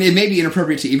it may be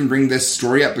inappropriate to even bring this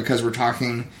story up because we're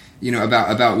talking,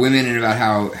 about women and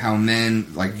about how men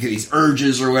like get these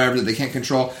urges or whatever that they can't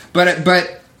control,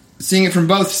 but seeing it from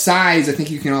both sides, I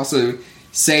think you can also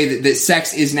say that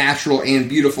sex is natural and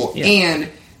beautiful, and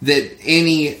that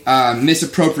any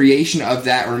misappropriation of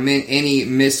that or any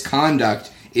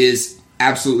misconduct is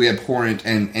absolutely abhorrent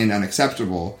and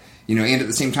unacceptable. And at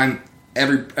the same time,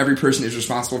 every person is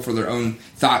responsible for their own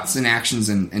thoughts and actions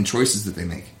and choices that they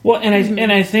make. Well,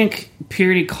 and I think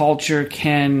purity culture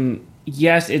can,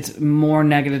 yes, it's more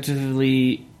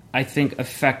negatively, I think,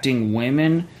 affecting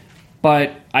women.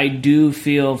 But I do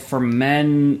feel for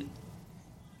men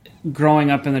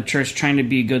growing up in the church, trying to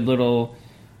be good little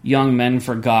young men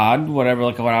for God, whatever,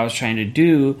 like what I was trying to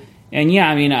do. And yeah,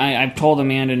 I mean, I've told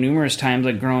Amanda numerous times,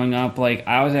 like growing up, like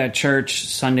I was at church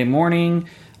Sunday morning.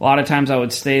 A lot of times I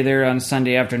would stay there on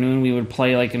Sunday afternoon. We would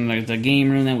play like in the game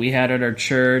room that we had at our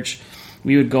church.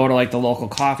 We would go to like the local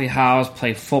coffee house,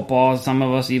 play football. Some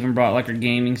of us even brought like our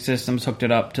gaming systems, hooked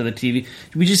it up to the TV.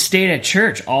 We just stayed at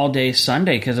church all day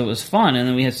Sunday because it was fun. And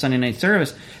then we had Sunday night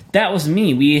service. That was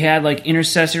me. We had like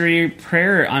intercessory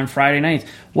prayer on Friday nights.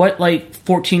 What like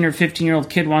 14 or 15-year-old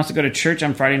kid wants to go to church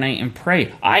on Friday night and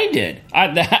pray? I did.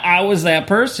 I was that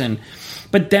person.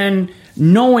 But then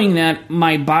knowing that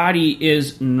my body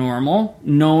is normal,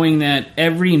 knowing that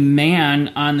every man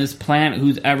on this planet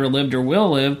who's ever lived or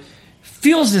will live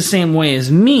feels the same way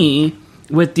as me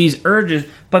with these urges,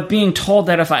 but being told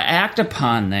that if I act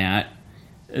upon that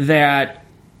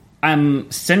I'm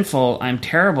sinful, I'm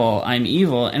terrible, I'm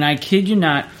evil. And I kid you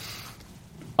not,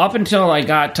 up until I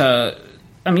got to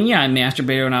I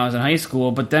masturbated when I was in high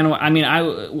school, but then,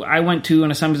 I went to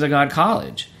an Assemblies of God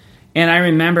college. And I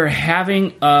remember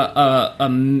having a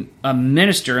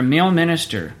minister, a male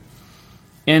minister,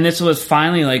 and this was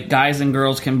finally like guys and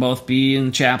girls can both be in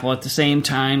the chapel at the same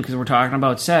time because we're talking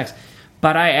about sex.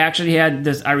 But I actually had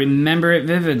this, I remember it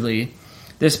vividly,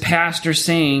 this pastor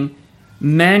saying,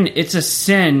 men, it's a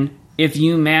sin if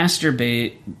you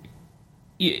masturbate,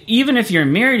 even if you're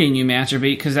married and you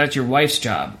masturbate, because that's your wife's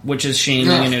job, which is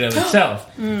shaming in and of itself.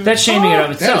 That's shaming in and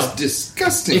of itself. That is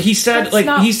disgusting. He said,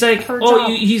 he's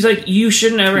like, you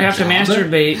shouldn't ever have to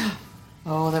masturbate.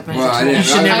 Oh, that brings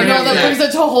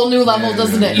it to a whole new level,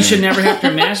 doesn't it? You should never have to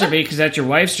masturbate because that's your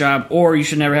wife's job, or you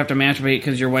should never have to masturbate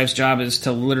because your wife's job is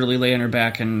to literally lay on her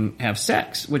back and have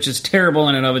sex, which is terrible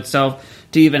in and of itself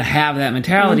to even have that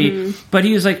mentality. Mm-hmm. But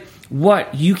he was like,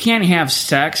 what? You can't have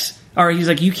sex? Or he's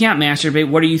like, you can't masturbate.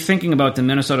 What are you thinking about the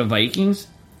Minnesota Vikings?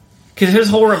 Because his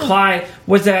whole reply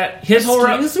was that that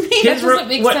doesn't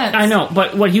make sense. I know,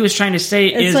 but what he was trying to say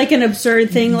is it's like an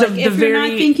absurd thing. Like if you're not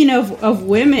thinking of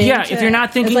women, if you're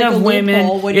not thinking of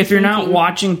women, if you're not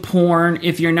watching porn,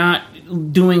 if you're not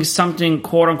doing something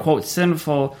quote unquote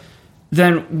sinful,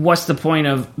 then what's the point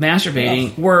of masturbating?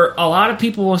 Yes. Where a lot of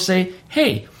people will say,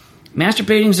 "Hey,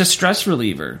 masturbating is a stress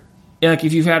reliever." Like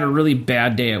if you've had a really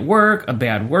bad day at work, a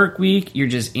bad work week, you're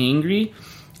just angry.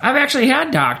 I've actually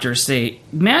had doctors say,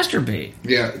 masturbate.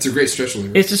 Yeah, it's a great stress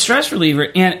reliever. It's a stress reliever.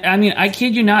 And, I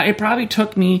kid you not, it probably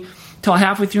took me till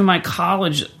halfway through my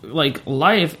college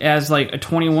life as a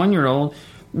 21-year-old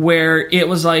where it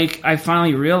was like I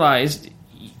finally realized,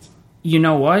 you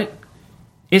know what?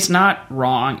 It's not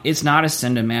wrong. It's not a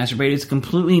sin to masturbate. It's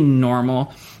completely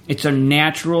normal. It's a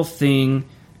natural thing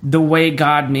the way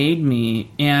God made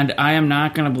me. And I am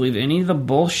not going to believe any of the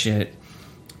bullshit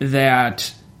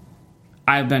that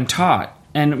I've been taught.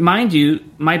 And mind you,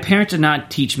 my parents did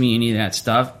not teach me any of that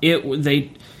stuff.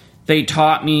 They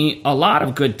taught me a lot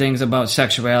of good things about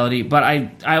sexuality, but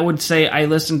I would say I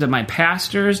listened to my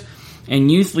pastors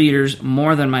and youth leaders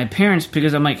more than my parents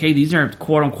because I'm like, hey, these are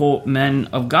quote-unquote men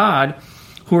of God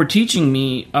who are teaching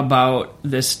me about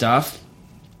this stuff.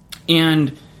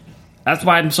 And that's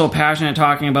why I'm so passionate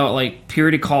talking about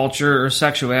purity culture or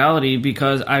sexuality,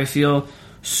 because I feel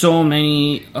so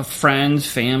many friends,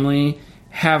 family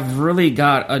have really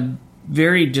got a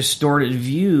very distorted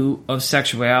view of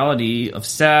sexuality, of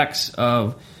sex,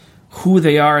 of who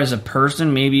they are as a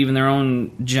person, maybe even their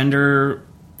own gender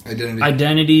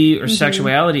identity or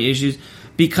sexuality issues,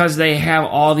 because they have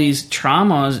all these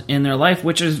traumas in their life,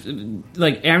 which is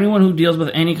everyone who deals with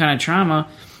any kind of trauma,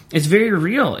 it's very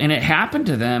real and it happened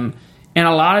to them. And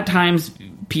a lot of times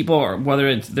people, whether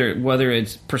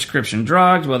it's prescription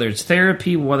drugs, whether it's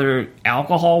therapy, whether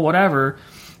alcohol, whatever,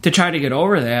 to try to get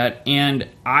over that. And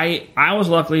I was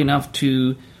lucky enough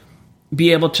to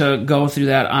be able to go through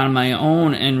that on my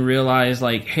own and realize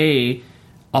hey,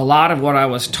 a lot of what I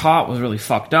was taught was really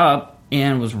fucked up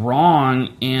and was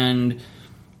wrong. And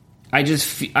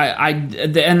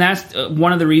and that's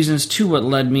one of the reasons too what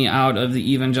led me out of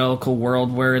the evangelical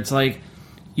world, where it's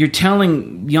you're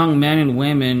telling young men and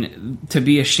women to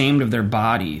be ashamed of their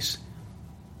bodies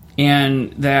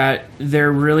and that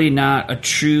they're really not a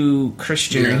true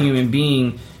Christian or human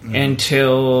being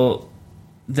until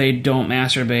they don't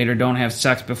masturbate or don't have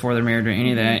sex before they're married or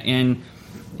any of that. And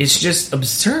it's just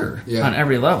absurd on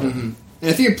every level. Mm-hmm. And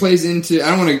I think it plays into,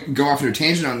 I don't want to go off on a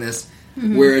tangent on this,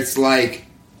 where it's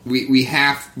we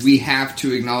have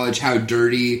to acknowledge how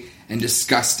dirty and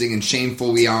disgusting and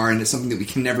shameful we are, and it's something that we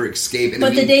can never escape. And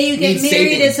but the day you get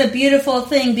married is a beautiful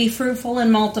thing. Be fruitful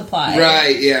and multiply.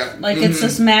 Right, yeah. It's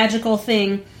this magical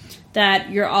thing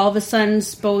that you're all of a sudden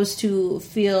supposed to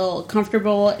feel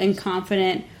comfortable and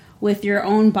confident with your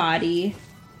own body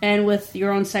and with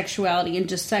your own sexuality and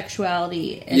just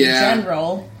sexuality in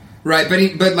general. Right,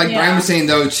 but Brian was saying,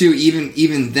 though, too,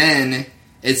 even then,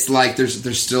 it's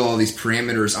there's still all these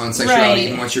parameters on sexuality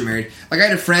even once you're married. I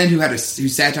had a friend who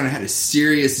sat down and had a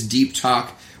serious, deep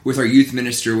talk with our youth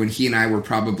minister when he and I were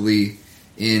probably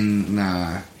in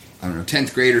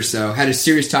 10th grade or so. Had a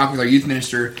serious talk with our youth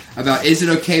minister about, is it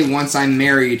okay once I'm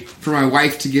married for my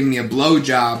wife to give me a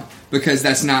blowjob because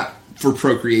that's not for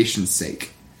procreation's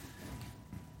sake?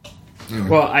 Anyway,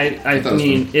 well, I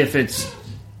mean, if it's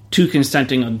two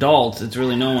consenting adults, it's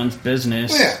really no one's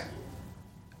business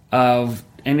of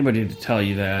anybody to tell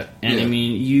you that. And I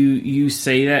mean, you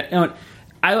say that.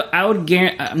 I would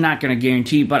guarantee, I'm not going to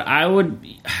guarantee, but I would,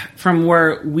 from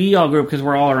where we all grew up, because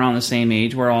we're all around the same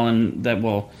age, we're all in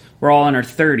our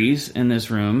 30s in this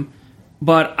room.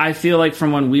 But I feel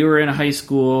from when we were in high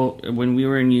school, when we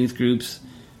were in youth groups,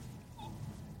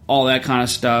 all that kind of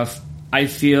stuff, I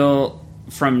feel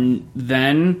from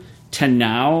then to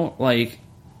now, like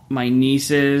my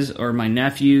nieces or my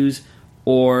nephews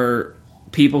or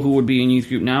people who would be in youth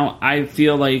group now, I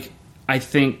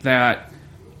think that,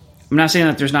 I'm not saying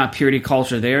that there's not purity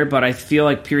culture there, but I feel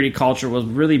like purity culture was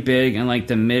really big in like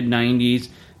the mid 90s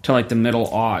to like the middle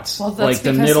aughts. Well, that's like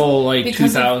the middle like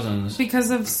 2000s. Because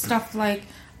of stuff like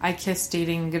I Kissed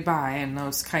Dating Goodbye and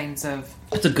those kinds of...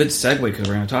 That's a good segue because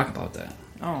we're going to talk about that.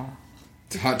 Oh.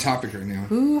 It's a hot topic right now.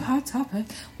 Ooh, hot topic.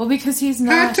 Well, because he's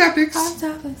not... Hot topics. Hot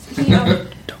topics.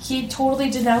 He totally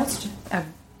denounced...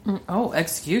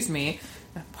 excuse me.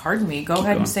 Pardon me. Go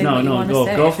ahead and say what you want to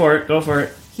say. Go for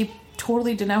it. He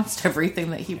totally denounced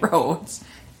everything that he wrote.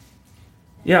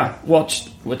 Yeah, well,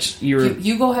 which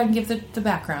you go ahead and give the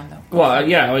background though. Well,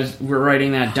 yeah, we're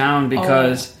writing that down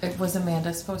because was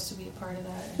Amanda supposed to be a part of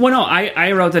that? Well, no,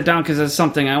 I wrote that down because it's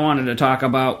something I wanted to talk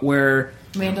about. Where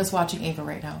Amanda's watching Ava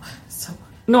right now, so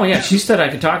no, yeah, she said I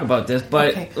could talk about this,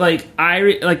 but okay.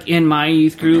 like in my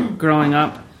youth group growing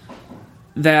up,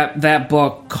 that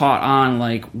book caught on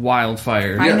like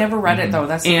wildfire. I never read it though.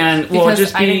 That's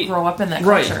because I didn't grow up in that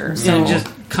culture. Right. So and just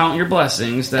count your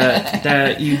blessings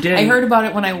that you did. I heard about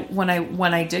it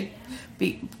when I did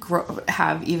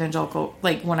have evangelical,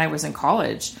 like when I was in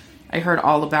college. I heard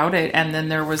all about it, and then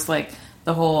there was like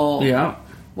the whole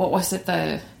what was it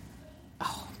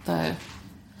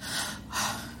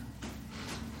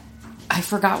I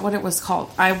forgot what it was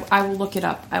called. I will look it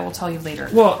up. I will tell you later.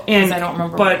 Well, and I don't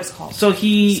remember what it was called. So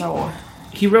he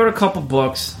wrote a couple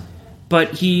books,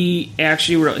 but he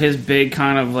actually wrote his big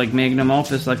kind of like magnum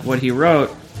opus, like what he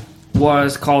wrote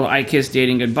was called "I Kissed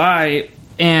Dating Goodbye,"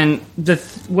 and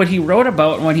what he wrote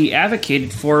about and what he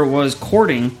advocated for was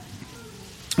courting,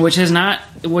 which is not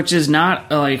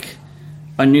like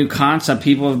a new concept.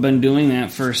 People have been doing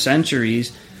that for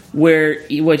centuries. Where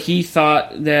what he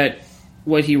thought that.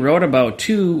 What he wrote about,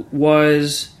 too,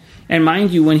 was... And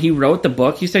mind you, when he wrote the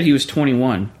book, he said he was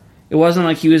 21. It wasn't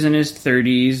like he was in his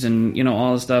 30s and,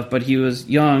 all this stuff, but he was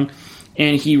young,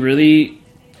 and he really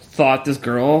thought this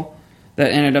girl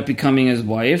that ended up becoming his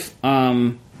wife,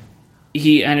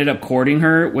 he ended up courting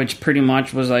her, which pretty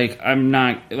much was like,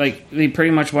 they pretty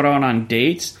much went out on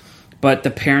dates, but the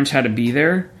parents had to be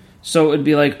there. So it would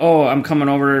be like, oh, I'm coming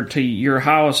over to your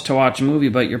house to watch a movie,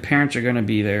 but your parents are going to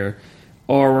be there.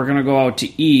 Or we're going to go out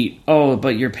to eat. Oh,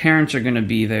 but your parents are going to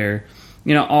be there.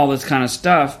 All this kind of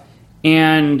stuff.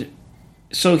 And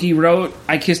so he wrote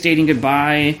I Kissed Dating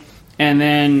Goodbye. And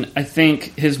then I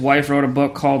think his wife wrote a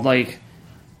book called like...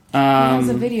 he has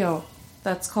a video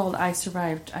that's called I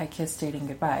Survived I Kissed Dating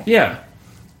Goodbye. Yeah.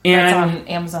 And that's on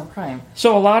Amazon Prime.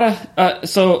 So a lot of...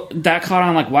 so that caught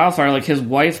on like wildfire. Like his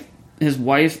wife,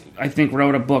 I think,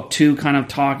 wrote a book too, kind of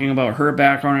talking about her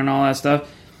background and all that stuff.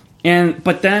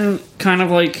 But then kind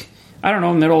of like, I don't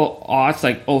know, middle aughts,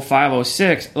 like 05,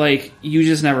 06, like you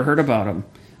just never heard about him.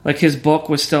 Like his book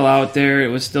was still out there. It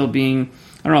was still being,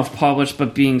 I don't know if published,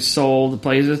 but being sold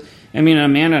places. I mean,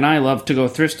 Amanda and I love to go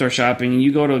thrift store shopping.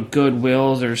 You go to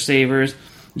Goodwills or Savers,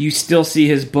 you still see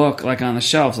his book like on the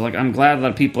shelves. Like I'm glad a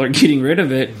lot of people are getting rid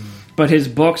of it, but his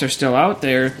books are still out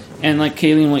there. And like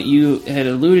Kayleen, what you had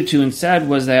alluded to and said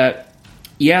was that,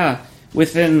 yeah,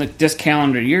 within this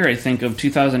calendar year, I think, of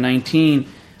 2019,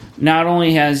 not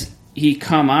only has he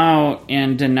come out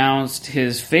and denounced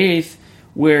his faith,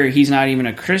 where he's not even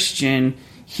a Christian,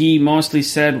 he mostly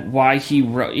said why he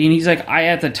wrote. And he's like,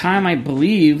 at the time, I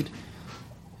believed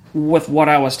with what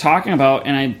I was talking about,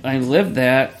 and I lived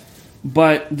that,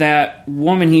 but that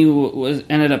woman he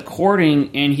ended up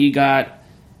courting and he got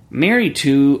married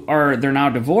to, they're now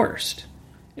divorced.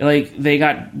 Like,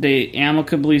 they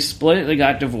amicably split, they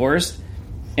got divorced,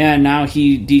 and now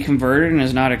he deconverted and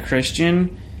is not a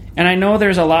Christian. And I know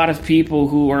there's a lot of people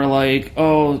who are like,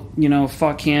 oh,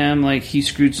 fuck him, like, he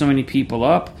screwed so many people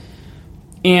up.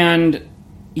 And,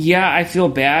 yeah, I feel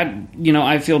bad,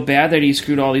 I feel bad that he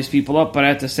screwed all these people up, but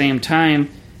at the same time,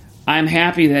 I'm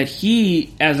happy that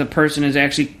he, as a person, is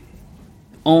actually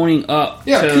owning up.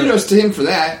 Yeah, kudos to him for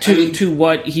that. To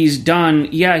what he's done.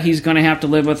 Yeah, he's going to have to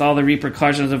live with all the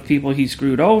repercussions of people he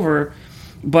screwed over.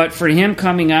 But for him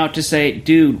coming out to say,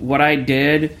 dude, what I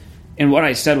did and what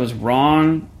I said was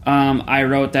wrong. I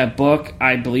wrote that book.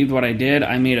 I believed what I did.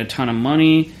 I made a ton of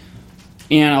money.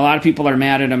 And a lot of people are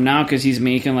mad at him now because he's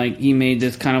making, like, he made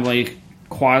this kind of, like,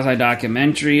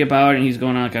 quasi-documentary about it. And he's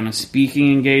going on, like, on a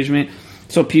speaking engagement.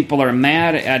 So people are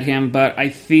mad at him. But I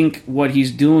think what he's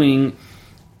doing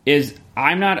is,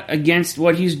 I'm not against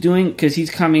what he's doing because he's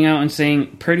coming out and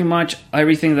saying pretty much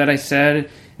everything that I said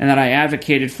and that I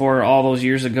advocated for all those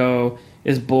years ago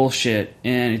is bullshit,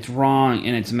 and it's wrong,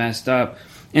 and it's messed up.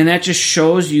 And that just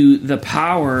shows you the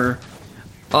power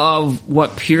of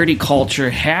what purity culture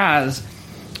has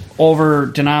over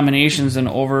denominations and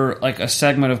over like a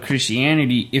segment of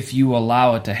Christianity if you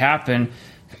allow it to happen.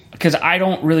 Because I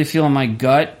don't really feel in my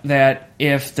gut that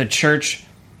if the church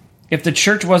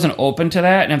wasn't open to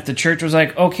that, and if the church was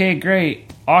like, okay,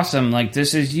 great, awesome, like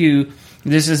this is you,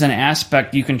 this is an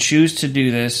aspect, you can choose to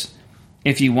do this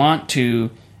if you want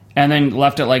to, and then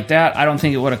left it like that, I don't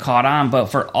think it would have caught on. But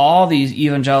for all these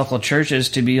evangelical churches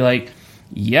to be like,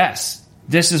 yes,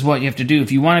 this is what you have to do.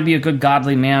 If you want to be a good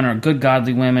godly man or a good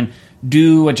godly woman,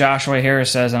 do what Joshua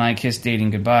Harris says and I Kiss Dating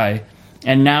Goodbye.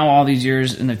 And now all these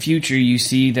years in the future, you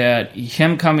see that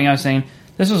him coming out saying,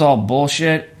 this was all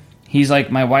bullshit. He's like,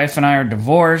 my wife and I are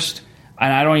divorced,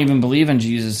 and I don't even believe in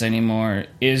Jesus anymore,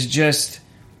 is just...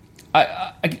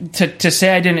 to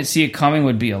say I didn't see it coming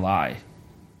would be a lie.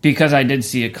 Because I did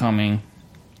see it coming.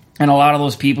 And a lot of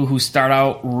those people who start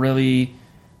out really...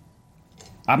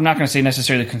 I'm not going to say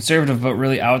necessarily conservative, but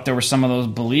really out there with some of those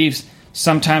beliefs,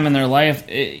 sometime in their life,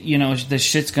 the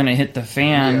shit's going to hit the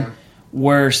fan... Yeah.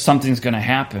 Where something's going to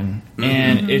happen,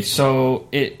 and it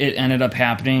ended up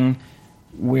happening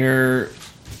where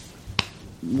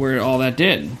all that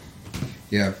did.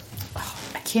 Yeah,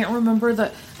 I can't remember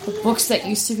the books that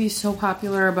used to be so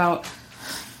popular about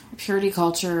purity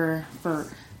culture for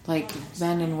like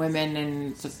men and women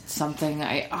and something.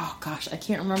 I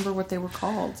can't remember what they were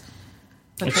called.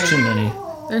 But There's too many.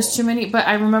 There's too many. But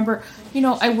I remember,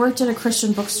 I worked at a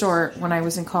Christian bookstore when I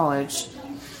was in college,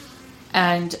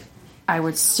 and I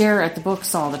would stare at the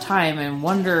books all the time and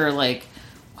wonder, like,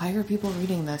 why are people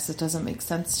reading this? It doesn't make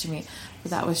sense to me.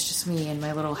 But that was just me in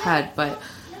my little head. But,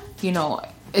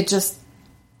 it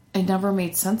never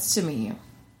made sense to me.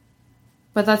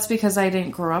 But that's because I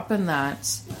didn't grow up in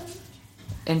that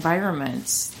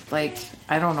environment. Like,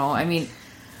 I don't know. I mean,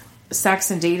 sex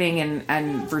and dating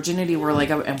and virginity were,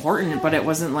 like, important, but it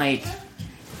wasn't, like,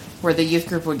 where the youth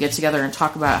group would get together and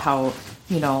talk about how...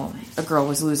 a girl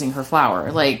was losing her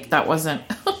flower. Like, that wasn't,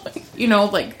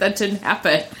 like, that didn't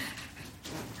happen.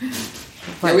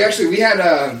 But yeah, we had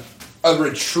a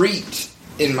retreat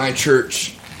in my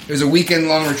church. It was a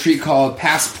weekend-long retreat called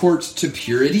Passport to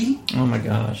Purity. Oh, my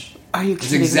gosh. Are you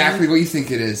kidding It's exactly me? what you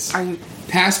think it is. Are you...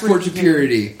 Passport to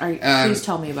Purity. Please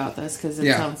tell me about this, because it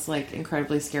sounds, like,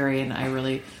 incredibly scary, and I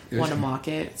really want to mock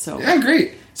it. So yeah,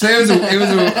 great. So it was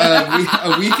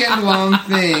a weekend-long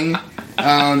thing.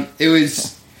 It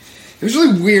was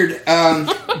really weird.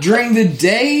 During the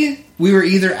day, we were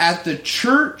either at the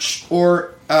church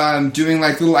or doing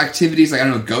like little activities, like I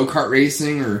don't know, go-kart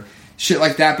racing or shit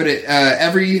like that. But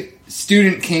every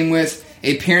student came with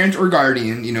a parent or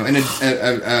guardian,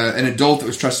 an adult that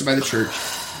was trusted by the church.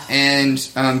 And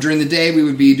during the day, we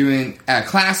would be doing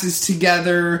classes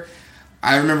together.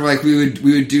 I remember like we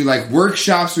would do like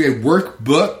workshops. We had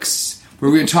workbooks where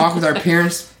we would talk with our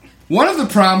parents. One of the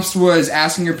prompts was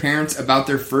asking your parents about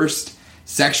their first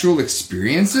sexual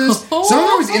experiences. Some of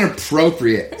it was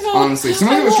inappropriate, honestly. Some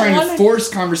of it was trying to force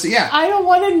conversation. Yeah, I don't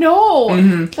want to know.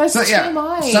 Mm-hmm. That's too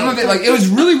much. Some of it, like,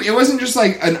 it wasn't just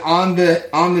like an on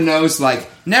the nose, like,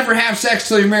 never have sex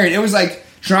till you're married. It was like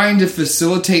trying to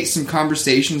facilitate some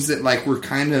conversations that like were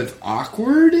kind of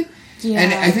awkward. Yeah.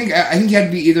 And I think you had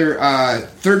to be either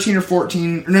 13 or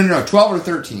 14, no, 12 or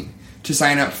 13 to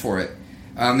sign up for it.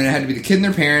 And it had to be the kid and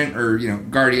their parent or,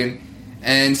 guardian.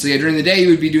 And so, yeah, during the day you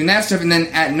would be doing that stuff. And then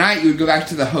at night you would go back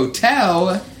to the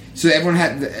hotel. So everyone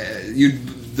had,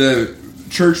 the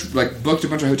church, like, booked a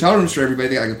bunch of hotel rooms for everybody.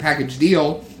 They got, like, a package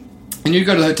deal. And you'd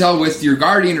go to the hotel with your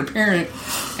guardian or parent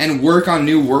and work on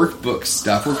new workbook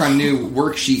stuff, work on new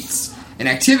worksheets and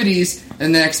activities.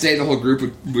 And the next day the whole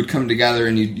group would come together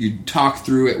and you'd talk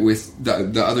through it with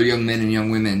the other young men and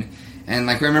young women. And,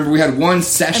 like, I remember we had one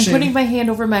session... I'm putting my hand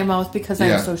over my mouth because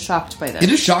I'm so shocked by this. It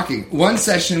is shocking. One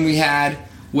session we had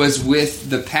was with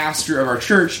the pastor of our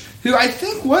church, who I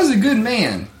think was a good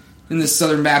man in the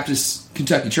Southern Baptist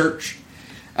Kentucky church.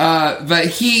 But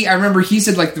I remember he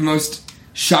said, like, the most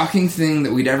shocking thing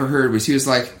that we'd ever heard was he was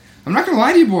like, I'm not going to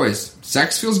lie to you boys.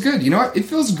 Sex feels good. You know what? It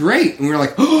feels great. And we were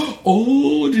like,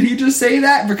 oh, did he just say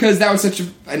that? Because that was such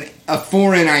a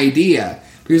foreign idea.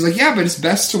 He was like, yeah, but it's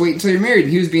best to wait until you're married.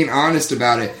 And he was being honest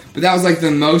about it. But that was like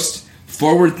the most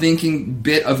forward-thinking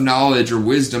bit of knowledge or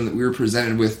wisdom that we were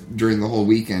presented with during the whole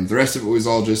weekend. The rest of it was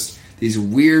all just these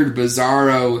weird,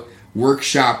 bizarro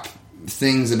workshop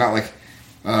things about,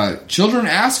 like, children,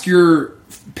 ask your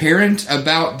parent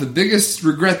about the biggest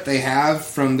regret they have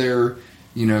from their,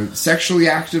 sexually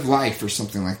active life or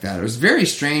something like that. It was very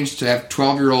strange to have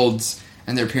 12-year-olds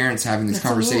and their parents having these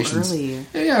conversations. Yeah,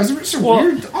 it was just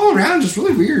weird. All around, just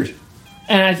really weird.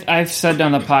 And I've said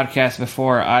on the podcast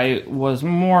before, I was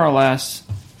more or less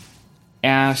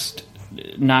asked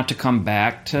not to come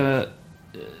back to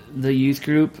the youth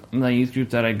group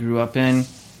that I grew up in.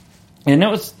 And it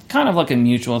was kind of like a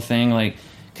mutual thing, like,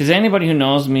 because anybody who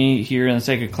knows me here in the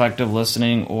Sacred Collective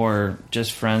listening, or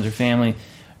just friends or family,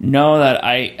 know that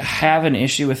I have an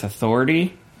issue with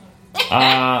authority. A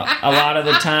lot of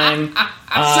the time,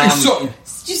 say something.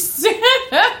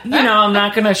 I'm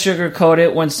not going to sugarcoat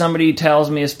it when somebody tells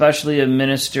me, especially a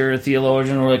minister, a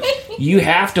theologian, or like, you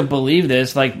have to believe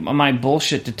this. Like, my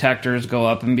bullshit detectors go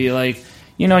up and be like,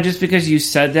 just because you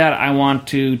said that, I want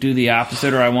to do the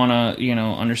opposite, or I want to,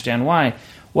 understand why.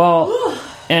 Well,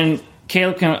 and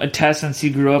Caleb can attest, since he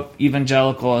grew up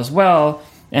evangelical as well,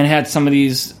 and had some of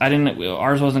these.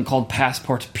 Ours wasn't called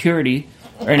Passport to Purity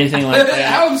or anything like that.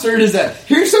 How absurd is that?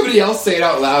 Hearing somebody else say it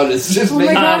out loud is just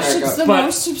making me crack it's up. the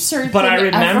most absurd but thing I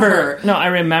remember, ever. No, I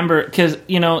remember, because,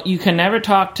 you can never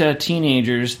talk to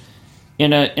teenagers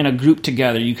in a group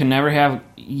together. You can never have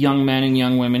young men and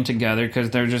young women together, because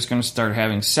they're just going to start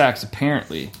having sex,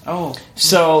 apparently. Oh.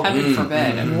 So, heaven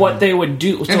forbid. what they would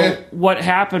do, so what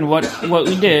happened, what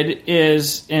we did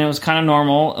is, and it was kind of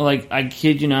normal, like, I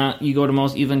kid you not, you go to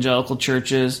most evangelical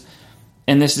churches,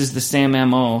 and this is the same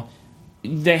MO.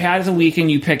 They had the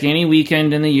weekend, you pick any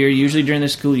weekend in the year, usually during the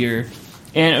school year,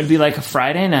 and it would be like a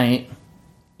Friday night,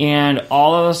 and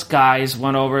all of us guys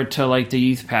went over to, like, the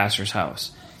youth pastor's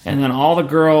house. And then all the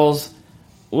girls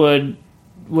would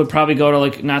probably go to,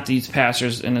 like, not the youth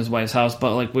pastor's and his wife's house,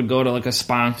 but, like, would go to, like,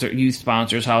 a youth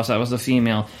sponsor's house that was a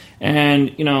female.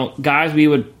 And, guys, we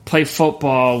would play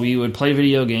football, we would play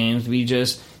video games, we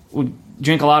just would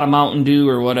drink a lot of Mountain Dew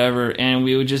or whatever, and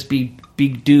we would just be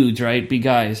big dudes, right? Be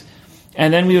guys.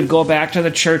 And then we would go back to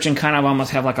the church and kind of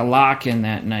almost have like a lock-in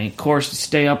that night. Of course,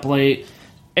 stay up late.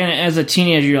 And as a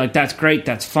teenager, you're like, that's great,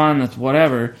 that's fun, that's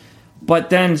whatever.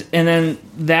 But then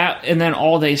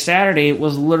all day Saturday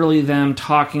was literally them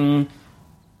talking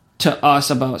to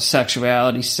us about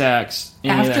sexuality, sex,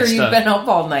 after you've been up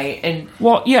all night. And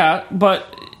well, yeah, but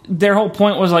their whole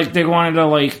point was, like, they wanted to,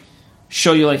 like,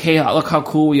 show you, like, hey, look how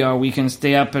cool we are. We can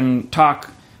stay up and talk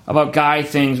about guy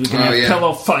things, we can have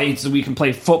pillow fights, we can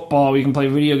play football, we can play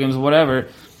video games, whatever.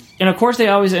 And of course they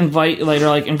always invite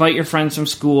your friends from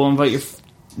school, invite your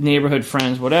neighborhood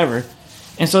friends, whatever.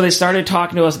 And so they started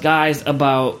talking to us guys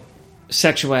about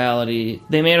sexuality.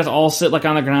 They made us all sit, like,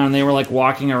 on the ground, and they were, like,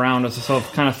 walking around us, so it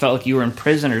kind of felt like you were in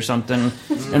prison or something.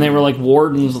 And they were, like,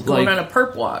 wardens, going like, on a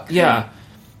perp walk. Yeah.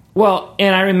 Well,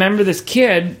 and I remember this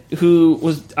kid who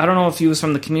was, I don't know if he was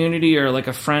from the community or, like,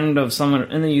 a friend of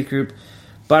someone in the youth group,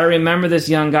 but I remember this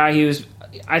young guy. He was,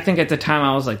 I think at the time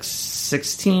I was like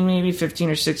 16, maybe 15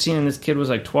 or 16, and this kid was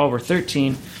like 12 or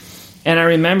 13. And I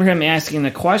remember him asking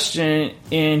the question,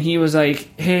 and he was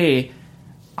like, hey,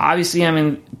 obviously I'm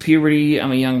in puberty,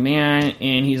 I'm a young man,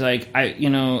 and he's like,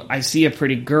 I see a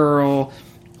pretty girl,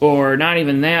 or not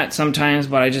even that sometimes,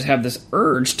 but I just have this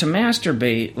urge to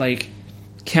masturbate. Like,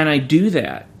 can I do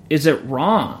that? Is it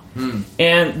wrong?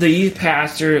 And the youth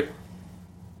pastor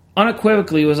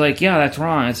unequivocally was like, yeah, that's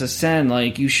wrong. It's a sin.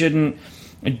 Like, you shouldn't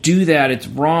do that. It's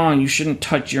wrong. You shouldn't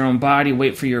touch your own body.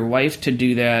 Wait for your wife to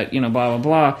do that, blah, blah,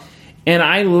 blah. And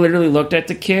I literally looked at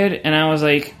the kid, and I was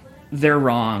like, they're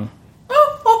wrong.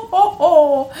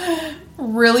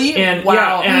 Really? And,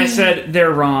 wow. Yeah, and I said,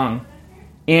 they're wrong.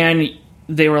 And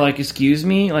they were like, excuse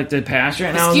me? Like, the pastor?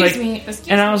 And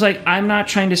I was like, I'm not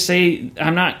trying to say,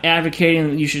 I'm not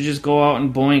advocating that you should just go out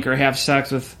and boink or have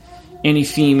sex with any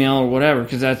female or whatever,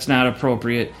 because that's not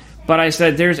appropriate. But I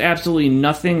said, there's absolutely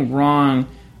nothing wrong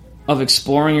of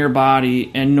exploring your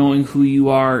body and knowing who you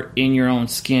are in your own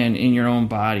skin, in your own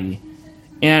body.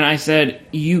 And I said,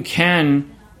 you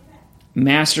can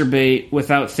masturbate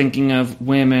without thinking of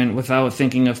women, without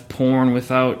thinking of porn,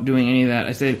 without doing any of that.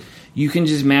 I said, you can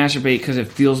just masturbate because it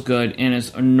feels good and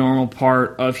it's a normal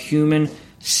part of human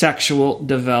sexual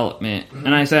development.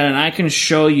 And I said, and I can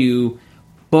show you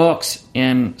books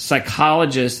and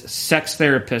psychologists, sex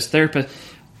therapists,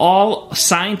 all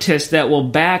scientists that will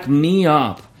back me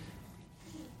up.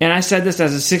 And I said this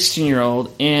as a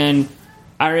 16-year-old, and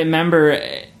I remember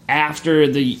after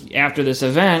this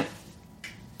event,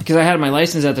 because I had my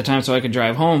license at the time so I could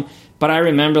drive home, but I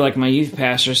remember, like, my youth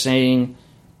pastor saying,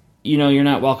 you're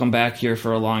not welcome back here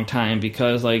for a long time,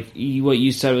 because, like, what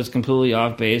you said was completely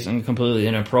off base and completely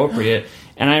inappropriate.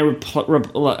 And I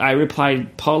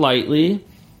replied politely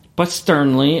but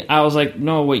sternly. I was like,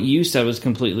 no, what you said was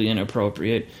completely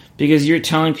inappropriate, because you're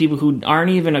telling people who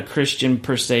aren't even a Christian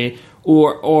per se,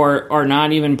 or are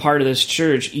not even part of this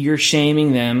church, you're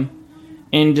shaming them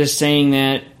and just saying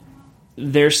that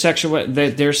their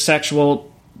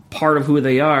sexual part of who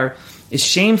they are is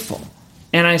shameful.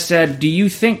 And I said, do you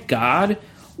think God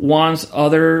wants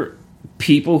other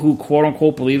people who quote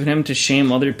unquote believe in him to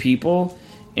shame other people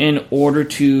in order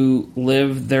to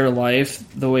live their life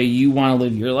the way you want to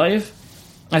live your life.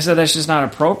 I said that's just not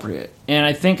appropriate. And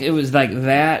I think it was like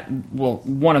that, well,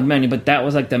 one of many, but that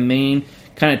was like the main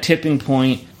kind of tipping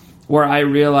point where I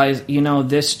realized,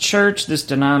 this church, this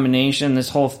denomination, this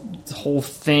whole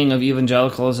thing of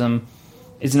evangelicalism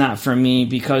is not for me,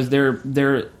 because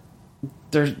they're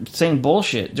saying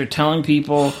bullshit. They're telling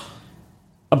people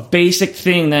a basic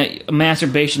thing, that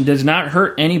masturbation does not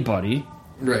hurt anybody.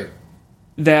 Right.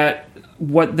 That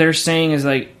what they're saying is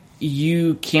like,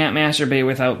 you can't masturbate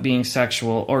without being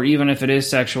sexual, or even if it is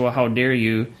sexual, how dare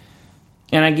you?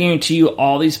 And I guarantee you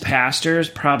all these pastors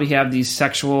probably have these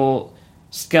sexual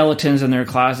skeletons in their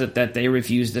closet that they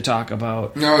refuse to talk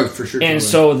about. No, for sure. And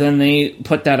so then they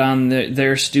put that on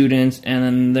their students and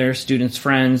then their students'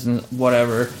 friends and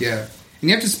whatever. Yeah. And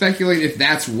you have to speculate if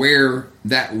that's where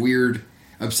that weird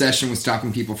obsession with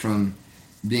stopping people from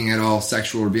being at all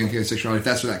sexual or being okay with sexuality, if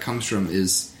that's where that comes from,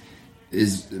 is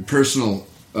personal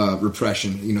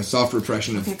repression,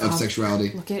 self-repression of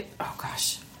sexuality. Look at, oh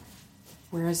gosh.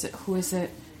 Where is it? Who is it?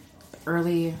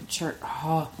 Early church.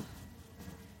 Oh,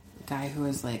 guy who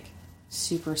is like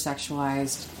super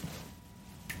sexualized.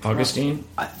 Augustine?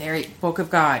 Book of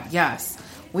God, yes.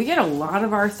 We get a lot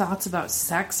of our thoughts about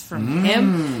sex from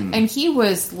him. And he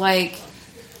was like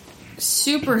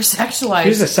super sexualized. He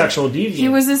was a sexual deviant. He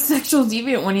was a sexual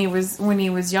deviant when he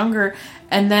was younger.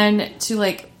 And then to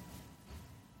like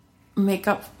make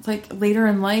up, like later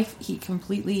in life, he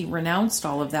completely renounced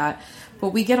all of that. But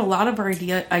we get a lot of our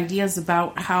ideas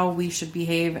about how we should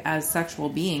behave as sexual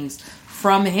beings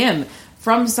from him,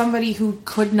 from somebody who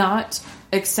could not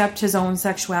accept his own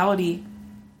sexuality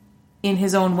in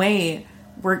his own way.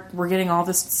 We're getting all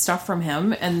this stuff from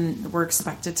him, and we're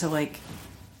expected to like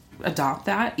adopt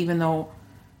that, even though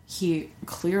he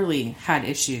clearly had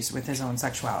issues with his own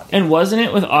sexuality. And wasn't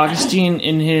it with Augustine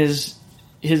in his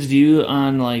view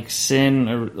on like sin,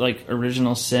 or like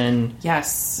original sin?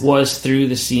 Yes, was through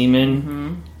the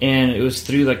semen, and it was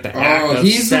through like the act of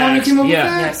he's sex. The one who came up with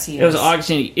that? Yes, he is. It was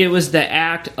Augustine. It was the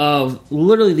act of,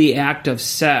 literally the act of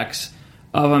sex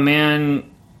of a man,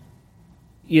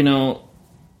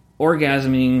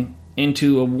 orgasming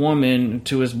into a woman,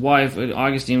 to his wife.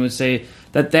 Augustine would say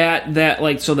that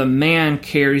like, so the man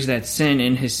carries that sin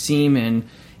in his semen,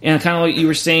 and kind of like you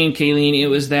were saying, Kayleen, it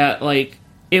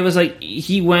was like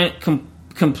he went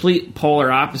complete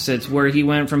polar opposites, where he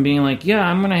went from being like, yeah,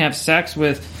 I'm going to have sex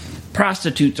with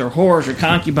prostitutes or whores or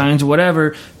concubines or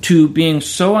whatever, to being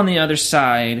so on the other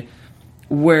side,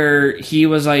 where he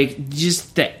was like,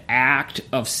 just the act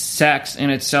of sex in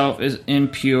itself is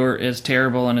impure, is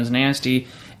terrible, and is nasty.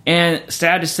 And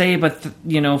sad to say, but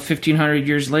 1,500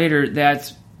 years later,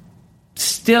 that's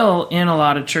still in a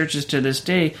lot of churches to this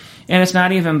day. And it's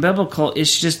not even biblical.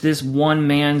 It's just this one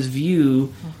man's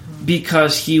view,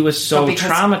 because he was so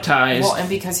traumatized. Well, and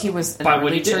because he was an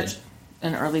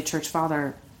early church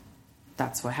father,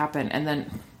 that's what happened. And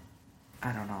then,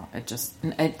 I don't know,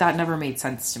 that never made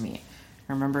sense to me.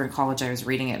 I remember in college I was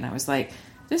reading it and I was like,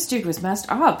 this dude was messed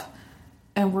up,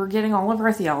 and we're getting all of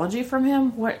our theology from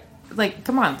him? What? Like,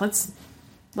 come on, let's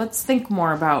think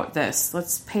more about this.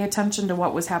 Let's pay attention to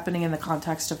what was happening in the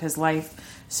context of his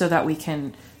life, so that we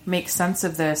can make sense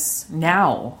of this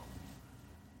now,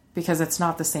 because it's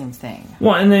not the same thing.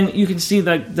 Well, and then you can see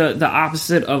the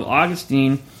opposite of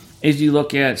Augustine is you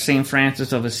look at St.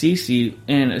 Francis of Assisi,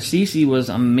 and Assisi was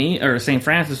St.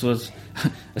 Francis was,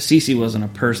 Assisi wasn't a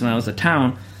person, that was a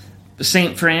town.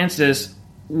 St. Francis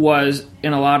was,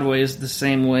 in a lot of ways, the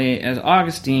same way as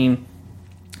Augustine.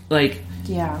 Like,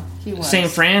 yeah, he was.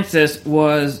 St. Francis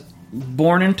was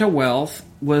born into wealth,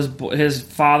 his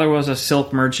father was a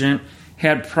silk merchant,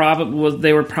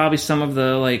 they were probably some of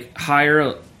the like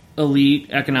higher elite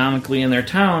economically in their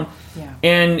town. Yeah.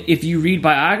 And if you read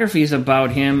biographies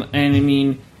about him, and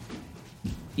he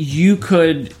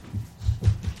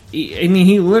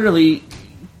literally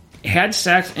had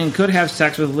sex and could have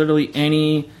sex with literally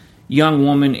any young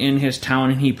woman in his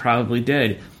town, and he probably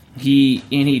did.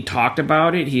 He talked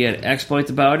about it. He had exploits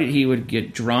about it. He would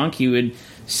get drunk. He would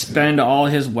spend all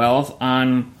his wealth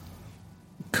on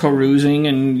carousing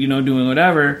and doing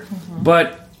whatever. Mm-hmm.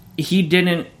 But he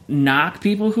didn't knock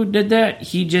people who did that.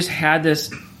 He just had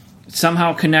this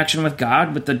somehow connection with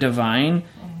God, with the divine,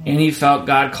 and he felt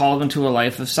God called him to a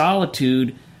life of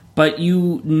solitude. But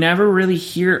you never really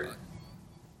hear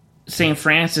St.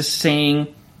 Francis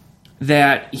saying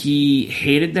that he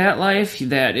hated that life,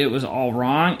 that it was all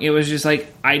wrong. It was just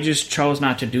like, I just chose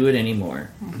not to do it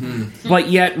anymore. Mm-hmm. But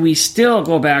yet we still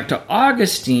go back to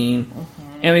Augustine,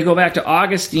 And we go back to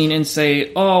Augustine and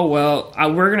say, oh, well,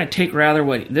 we're going to take rather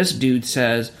what this dude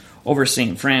says over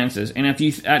St. Francis. And if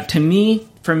you,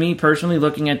 for me personally,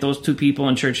 looking at those two people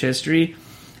in church history,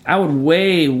 I would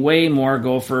way, way more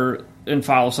go for and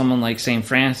follow someone like St.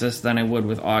 Francis than I would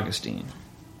with Augustine.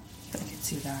 I could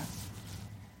see that.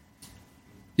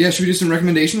 Yeah, should we do some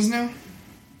recommendations now?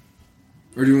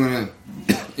 Or do you want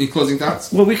to... Any closing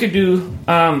thoughts? Well, we could do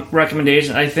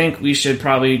recommendations. I think we should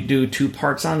probably do 2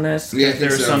 parts on this. Yeah, I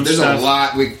think so. There's a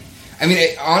lot.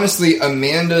 Honestly,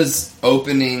 Amanda's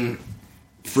opening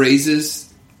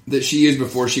phrases that she used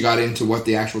before she got into what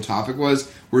the actual topic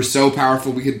was were so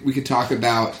powerful. We could talk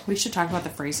about... We should talk about the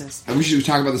phrases. We should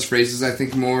talk about those phrases, I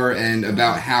think, more, and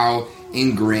about how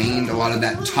ingrained a lot of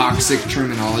that toxic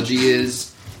terminology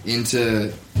is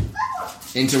into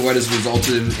what has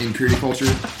resulted in purity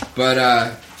culture. But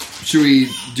do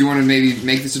you want to maybe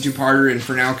make this a 2-parter? And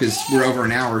for now, because we're over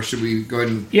an hour, should we go ahead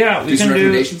and do some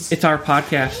recommendations? It's our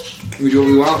podcast. We do what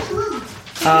we want.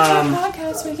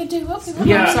 Podcast, we could do what we want.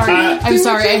 Yeah, I'm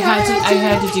sorry. I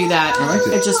had to do that. I liked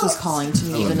it. It just was calling to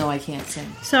me, even though I can't sing.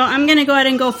 So I'm going to go ahead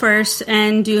and go first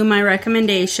and do my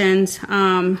recommendations.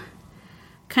 Kind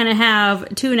of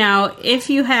have 2 now. If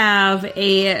you have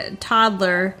a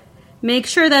toddler, make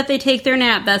sure that they take their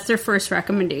nap. That's their first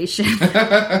recommendation.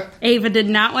 Ava did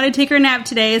not want to take her nap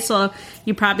today, so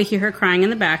you probably hear her crying in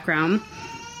the background.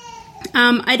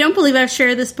 I don't believe I've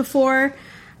shared this before,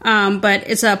 but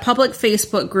it's a public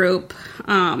Facebook group.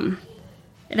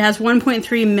 It has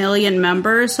 1.3 million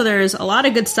members, so there's a lot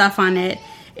of good stuff on it.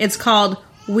 It's called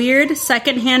Weird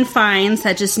Secondhand Finds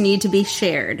That Just Need to Be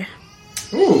Shared.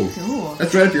 Ooh,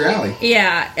 that's right up your alley.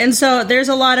 Yeah, and so there's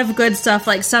a lot of good stuff,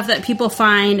 like stuff that people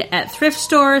find at thrift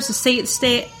stores,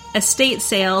 estate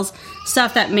sales,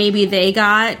 stuff that maybe they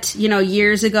got,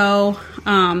 years ago.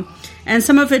 And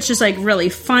some of it's just like really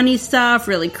funny stuff,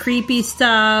 really creepy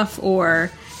stuff, or,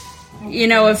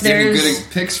 if there's... Any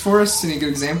good picks for us? Any good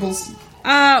examples?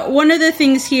 One of the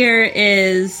things here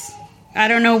is... I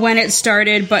don't know when it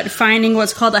started, but finding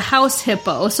what's called a house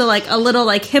hippo. So, like, a little,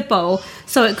 like, hippo.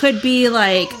 So it could be,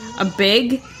 like, a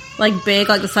big, like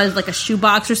the size of, like, a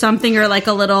shoebox or something, or, like,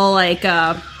 a little, like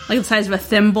the size of a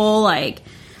thimble, like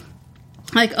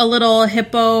a little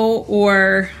hippo,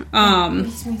 or,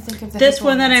 this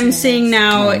one that I'm seeing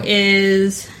now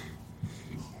is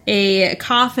a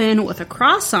coffin with a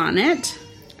cross on it.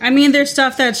 I mean, there's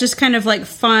stuff that's just kind of, like,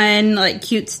 fun, like,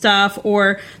 cute stuff,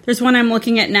 or there's one I'm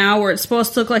looking at now where it's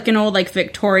supposed to look like an old, like,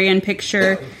 Victorian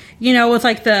picture, with,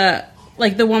 like, the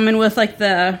woman with, like,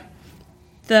 the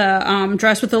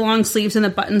dress with the long sleeves and the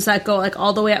buttons that go, like,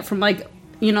 all the way up from, like,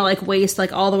 like, waist,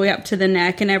 like, all the way up to the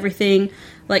neck and everything,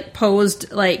 like,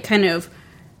 posed, like, kind of,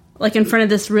 like, in front of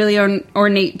this really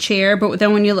ornate chair, but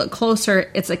then when you look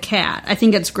closer, it's a cat. I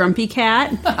think it's Grumpy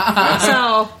Cat.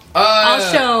 So...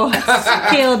 I'll show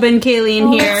Caleb and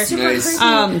Kayleen here.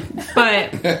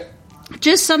 But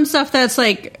just some stuff that's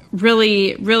like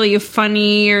really, really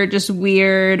funny or just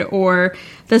weird, or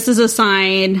this is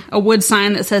a wood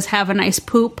sign that says "Have a nice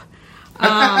poop."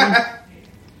 That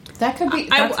could be.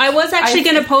 I was actually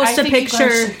going to post a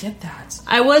picture.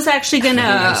 I was actually going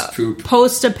to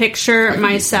post a picture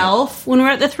myself when we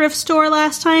were at the thrift store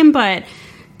last time, but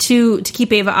to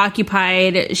keep Ava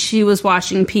occupied, she was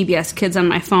watching PBS Kids on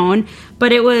my phone.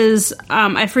 But it was,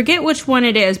 I forget which one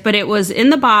it is, but it was in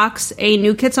the box, a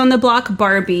New Kids on the Block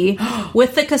Barbie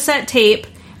with the cassette tape.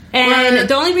 And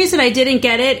the only reason I didn't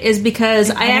get it is because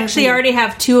I actually already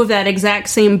have 2 of that exact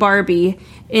same Barbie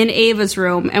in Ava's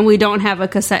room, and we don't have a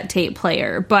cassette tape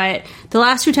player. But the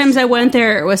last 2 times I went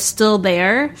there, it was still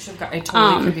there. It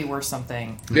totally could be worth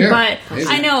something. Yeah, but maybe.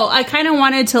 I know, I kind of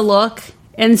wanted to look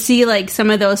and see, like, some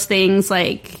of those things,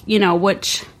 like,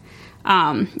 which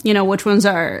ones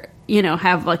are,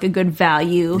 have, like, a good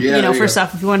value, for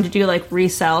stuff if you wanted to do, like,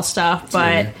 resell stuff.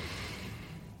 But,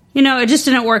 it just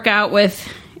didn't work out with...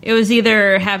 It was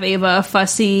either have Ava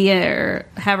fussy or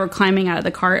have her climbing out of the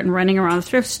cart and running around the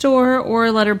thrift store, or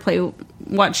let her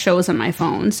watch shows on my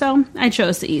phone. So I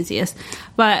chose the easiest.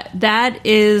 But that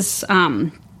is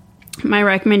my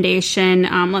recommendation.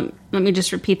 Let me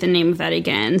just repeat the name of that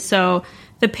again. So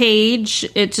the page,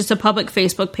 it's just a public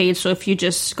Facebook page. So if you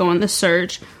just go on the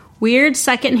search, Weird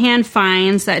Secondhand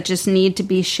Finds That Just Need to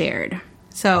Be Shared.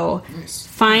 So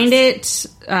find it,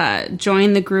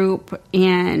 join the group,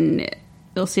 and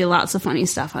you'll see lots of funny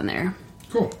stuff on there.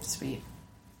 Cool. Sweet.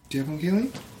 Do you have one,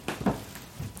 Kayleen?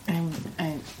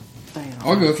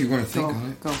 I'll go if you want to think on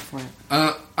it. Go for it.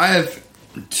 I have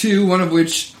 2, one of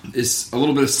which is a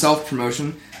little bit of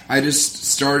self-promotion. I just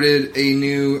started a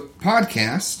new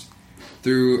podcast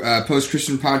through Post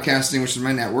Christian Podcasting, which is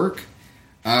my network.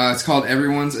 It's called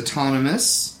Everyone's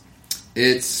Autonomous.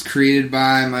 It's created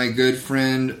by my good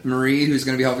friend Marie, who's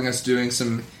going to be helping us doing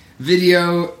some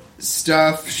video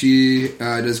stuff. She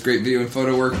does great video and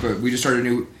photo work, but we just started a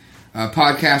new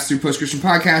podcast through Post Christian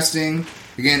Podcasting.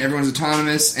 Again, Everyone's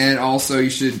Autonomous, and also you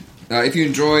should, if you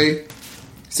enjoy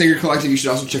Sacred Collective, you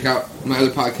should also check out my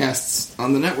other podcasts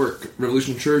on the network,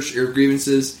 Revolution Church, Air of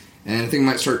Grievances, and I think I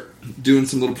might start doing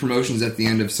some little promotions at the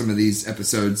end of some of these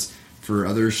episodes for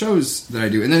other shows that I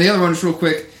do. And then the other one, just real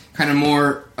quick, kind of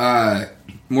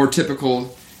more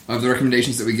typical of the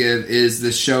recommendations that we give, is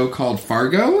this show called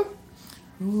Fargo.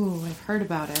 Ooh, I've heard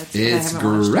about it. It's I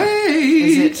haven't great.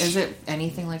 It. Is it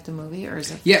anything like the movie, or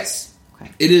is it? Yes.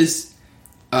 Okay. It is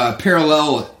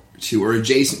parallel to or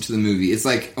adjacent to the movie. It's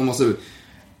like almost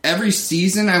every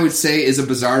season, I would say, is a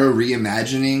Bizarro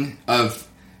reimagining of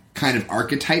kind of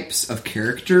archetypes of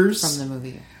characters from the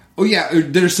movie. Oh yeah,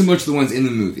 they're similar to the ones in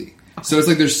the movie. Okay. So it's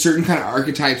like there's certain kind of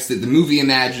archetypes that the movie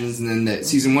imagines, and then that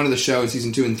season 1 of the show and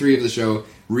season 2 and 3 of the show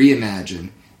reimagine.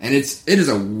 And it is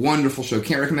a wonderful show.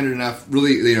 Can't recommend it enough.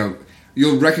 Really,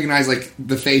 you'll recognize like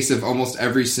the face of almost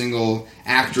every single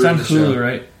actor in the show. It's on Hulu,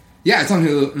 right? Yeah, it's on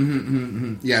Hulu.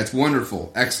 Mm-hmm. Yeah, it's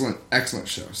wonderful. Excellent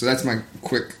show. So that's my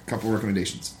quick couple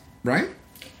recommendations. Brian?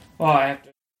 Well, I have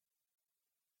to.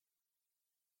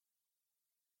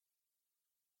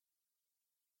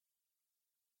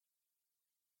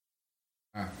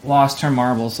 Lost her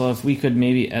marble, so if we could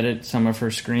maybe edit some of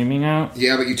her screaming out.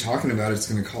 Yeah, but you talking about it's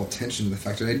going to call attention to the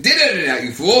fact that I did edit it out,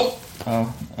 you fool!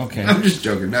 Oh, okay. I'm just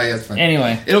joking. No, yeah, it's fine.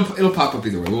 Anyway. It'll pop up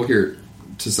either way. We'll hear it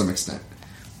to some extent.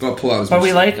 But I'll pull out as much. But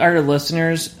we like our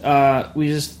listeners. We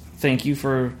just thank you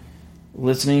for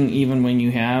listening even when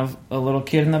you have a little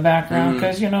kid in the background,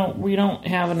 because, we don't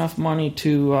have enough money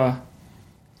to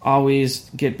always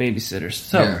get babysitters.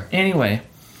 So, Anyway.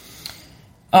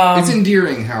 It's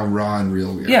endearing how raw and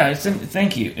real we are. Yeah,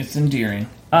 thank you. It's endearing.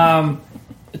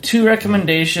 2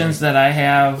 recommendations that I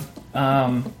have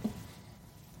are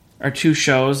 2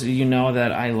 shows. You know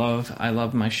that I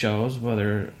love my shows,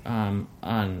 whether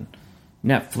on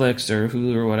Netflix or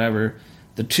Hulu or whatever.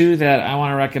 The 2 that I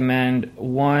want to recommend,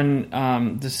 one,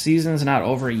 the season's not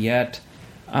over yet,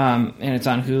 and it's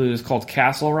on Hulu. It's called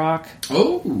Castle Rock.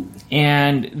 Oh!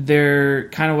 And they're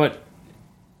kind of what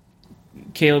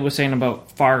Caleb was saying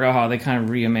about Fargo, how they kind of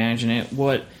reimagine it.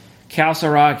 What Castle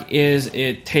Rock is,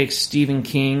 it takes Stephen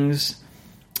King's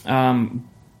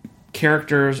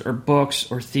characters or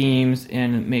books or themes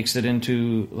and makes it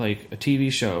into like a TV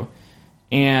show.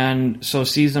 And so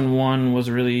season 1 was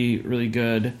really, really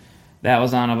good. That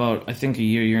was on about, I think, a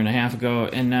year and a half ago.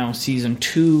 And now season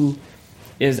 2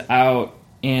 is out.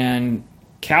 And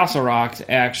Castle Rock's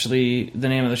actually the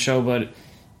name of the show, but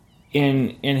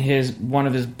in one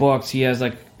of his books, he has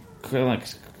like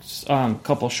a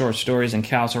couple short stories, and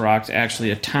Castle Rock's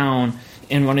actually a town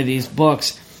in one of these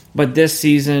books. But this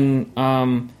season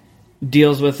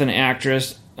deals with an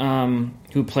actress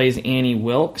who plays Annie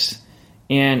Wilkes.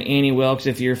 And Annie Wilkes,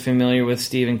 if you're familiar with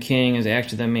Stephen King, is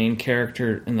actually the main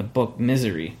character in the book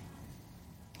Misery,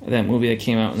 that movie that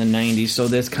came out in the 90s. So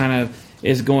this kind of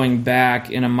is going back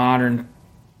in a modern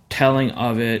telling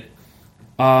of it,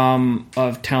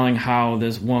 of telling how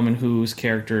this woman whose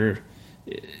character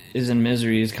is in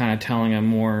Misery is kind of telling a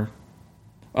more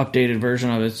updated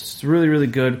version of it. It's really, really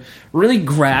good. Really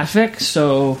graphic,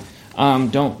 so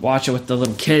don't watch it with the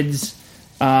little kids.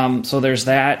 So there's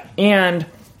that. And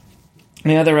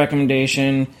the other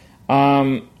recommendation,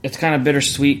 it's kind of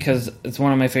bittersweet because it's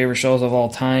one of my favorite shows of all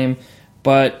time.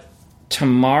 But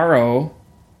tomorrow,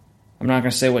 I'm not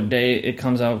going to say what day it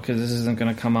comes out because this isn't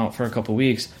going to come out for a couple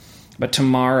weeks. But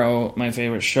tomorrow, my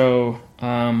favorite show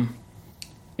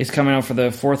is coming out for the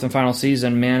 4th and final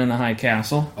season, Man in the High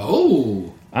Castle.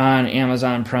 Oh! On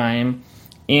Amazon Prime.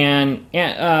 And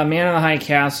Man in the High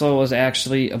Castle was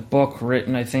actually a book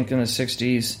written, I think, in the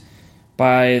 60s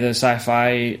by the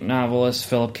sci-fi novelist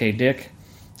Philip K. Dick.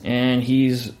 And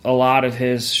a lot of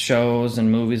his shows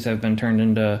and movies have been turned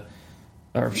into,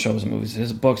 or shows and movies,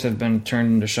 his books have been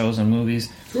turned into shows and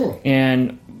movies. Cool.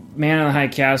 And Man in the High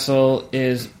Castle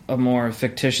is a more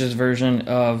fictitious version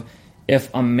of if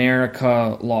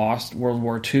America lost World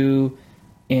War II,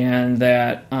 and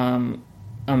that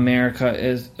America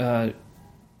is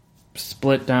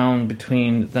split down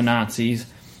between the Nazis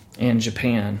and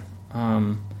Japan,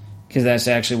 because that's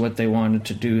actually what they wanted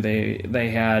to do. They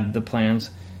had the plans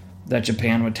that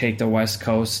Japan would take the West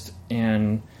Coast,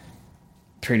 and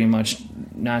pretty much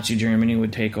Nazi Germany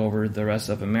would take over the rest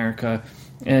of America.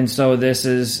 And so this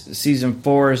is season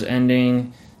 4 is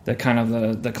ending, the kind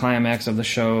of the climax of the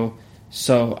show.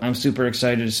 So I'm super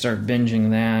excited to start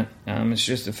binging that. It's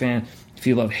just a if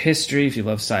you love history, if you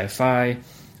love sci-fi,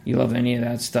 you love any of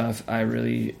that stuff, I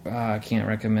really can't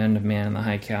recommend Man in the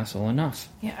High Castle enough.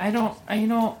 Yeah,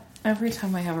 every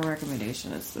time I have a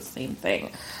recommendation, it's the same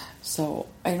thing. So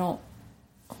I don't.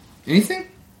 Anything?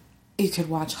 You could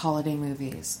watch holiday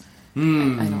movies. I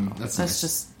don't know. That's nice.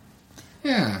 just.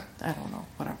 Yeah. I don't know.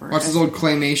 Whatever. Watch those old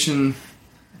claymation.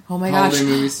 Oh my holiday gosh!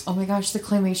 Movies. Oh my gosh! The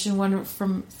claymation one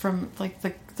from like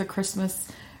the Christmas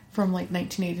from like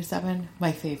 1987.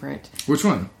 My favorite. Which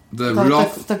one? The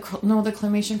Rudolph. The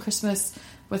claymation Christmas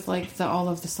with like all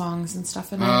of the songs and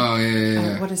stuff in it. Oh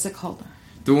yeah. What is it called?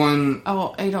 The one.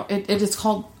 Oh, I don't. It is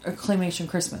called a claymation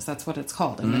Christmas. That's what it's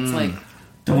called, and it's like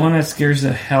the one that scares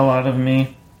the hell out of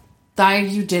me.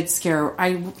 You did scare.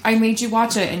 I made you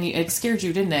watch it, and it scared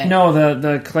you, didn't it? No,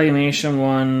 the claymation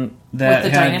one that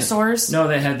with the dinosaurs. No,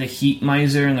 that had the heat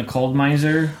miser and the cold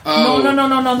miser. Oh, no,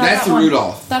 not that's that one.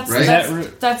 Rudolph. That's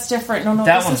right. That's different. No,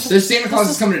 that one's. There's Santa Claus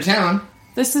is coming to town.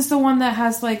 This is the one that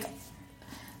has like,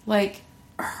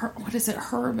 what is it?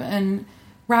 Herb and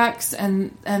Rex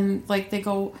and like they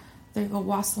go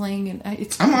wassailing and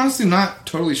it's. I'm honestly not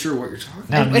totally sure what you're talking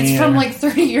about. It's from like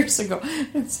 30 years ago.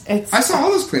 It's. I saw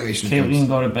all those claymation. Okay, we can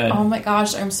go to bed. Oh my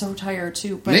gosh, I'm so tired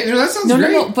too. But that sounds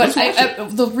great. No. But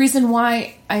the reason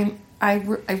why I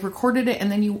recorded it,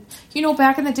 and then you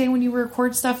back in the day when you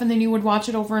record stuff and then you would watch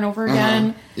it over and over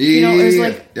again. Yeah, it was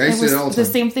like it was the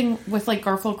same thing with like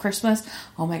Garfield Christmas.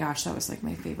 Oh my gosh, that was like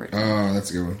my favorite. Oh, that's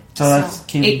a good one. So that's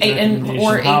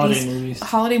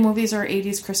holiday movies or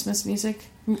 80s Christmas music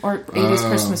or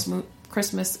 80s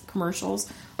Christmas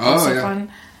commercials. Also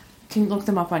fun. Can look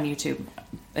them up on YouTube.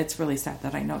 It's really sad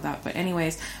that I know that, but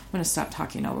anyways, I'm gonna stop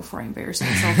talking now before I embarrass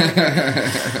myself.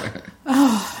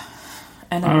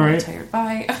 And I'm really tired.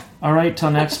 Bye. All right,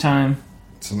 till next time.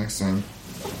 Till next time.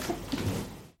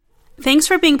 Thanks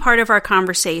for being part of our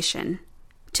conversation.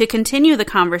 To continue the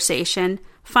conversation,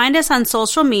 find us on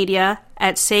social media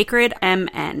at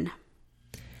SacredMN.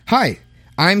 Hi,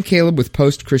 I'm Caleb with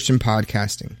Post Christian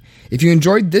Podcasting. If you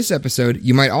enjoyed this episode,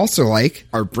 you might also like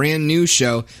our brand new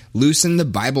show, Loosen the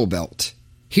Bible Belt.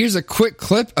 Here's a quick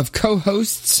clip of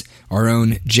co-hosts, our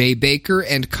own Jay Baker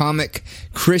and comic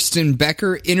Kristen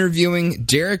Becker interviewing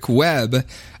Derek Webb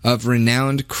of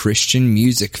renowned Christian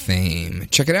music fame.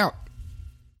 Check it out.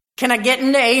 Can I get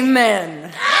an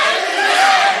amen?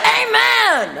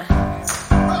 Amen!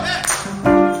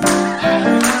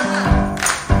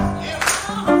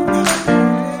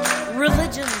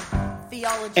 Religion,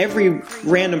 theology. Every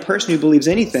random person who believes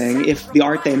anything, if the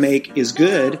art they make is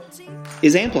good,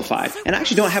 is amplified. And I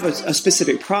actually don't have a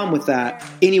specific problem with that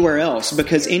anywhere else,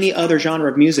 because any other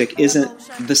genre of music isn't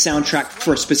the soundtrack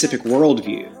for a specific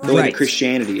worldview, the way that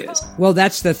Christianity is. Well,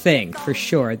 that's the thing, for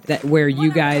sure. That where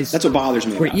you guys... That's what bothers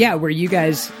me about where you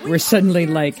guys were suddenly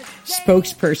like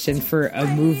spokesperson for a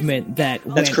movement that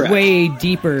went way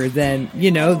deeper than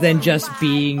just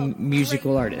being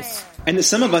musical artists. And that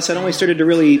some of us had only started to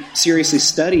really seriously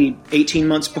study 18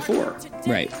 months before.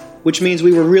 Right. Which means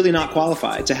we were really not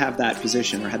qualified to have that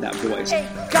position or have that voice.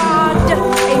 A God, a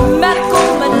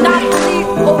medical monopoly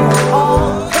over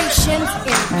all patients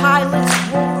in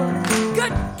Pilate's war.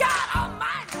 Good God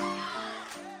Almighty!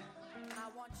 I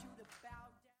want you to bow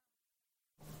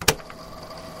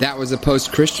down. That was a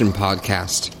Post Christian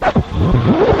podcast.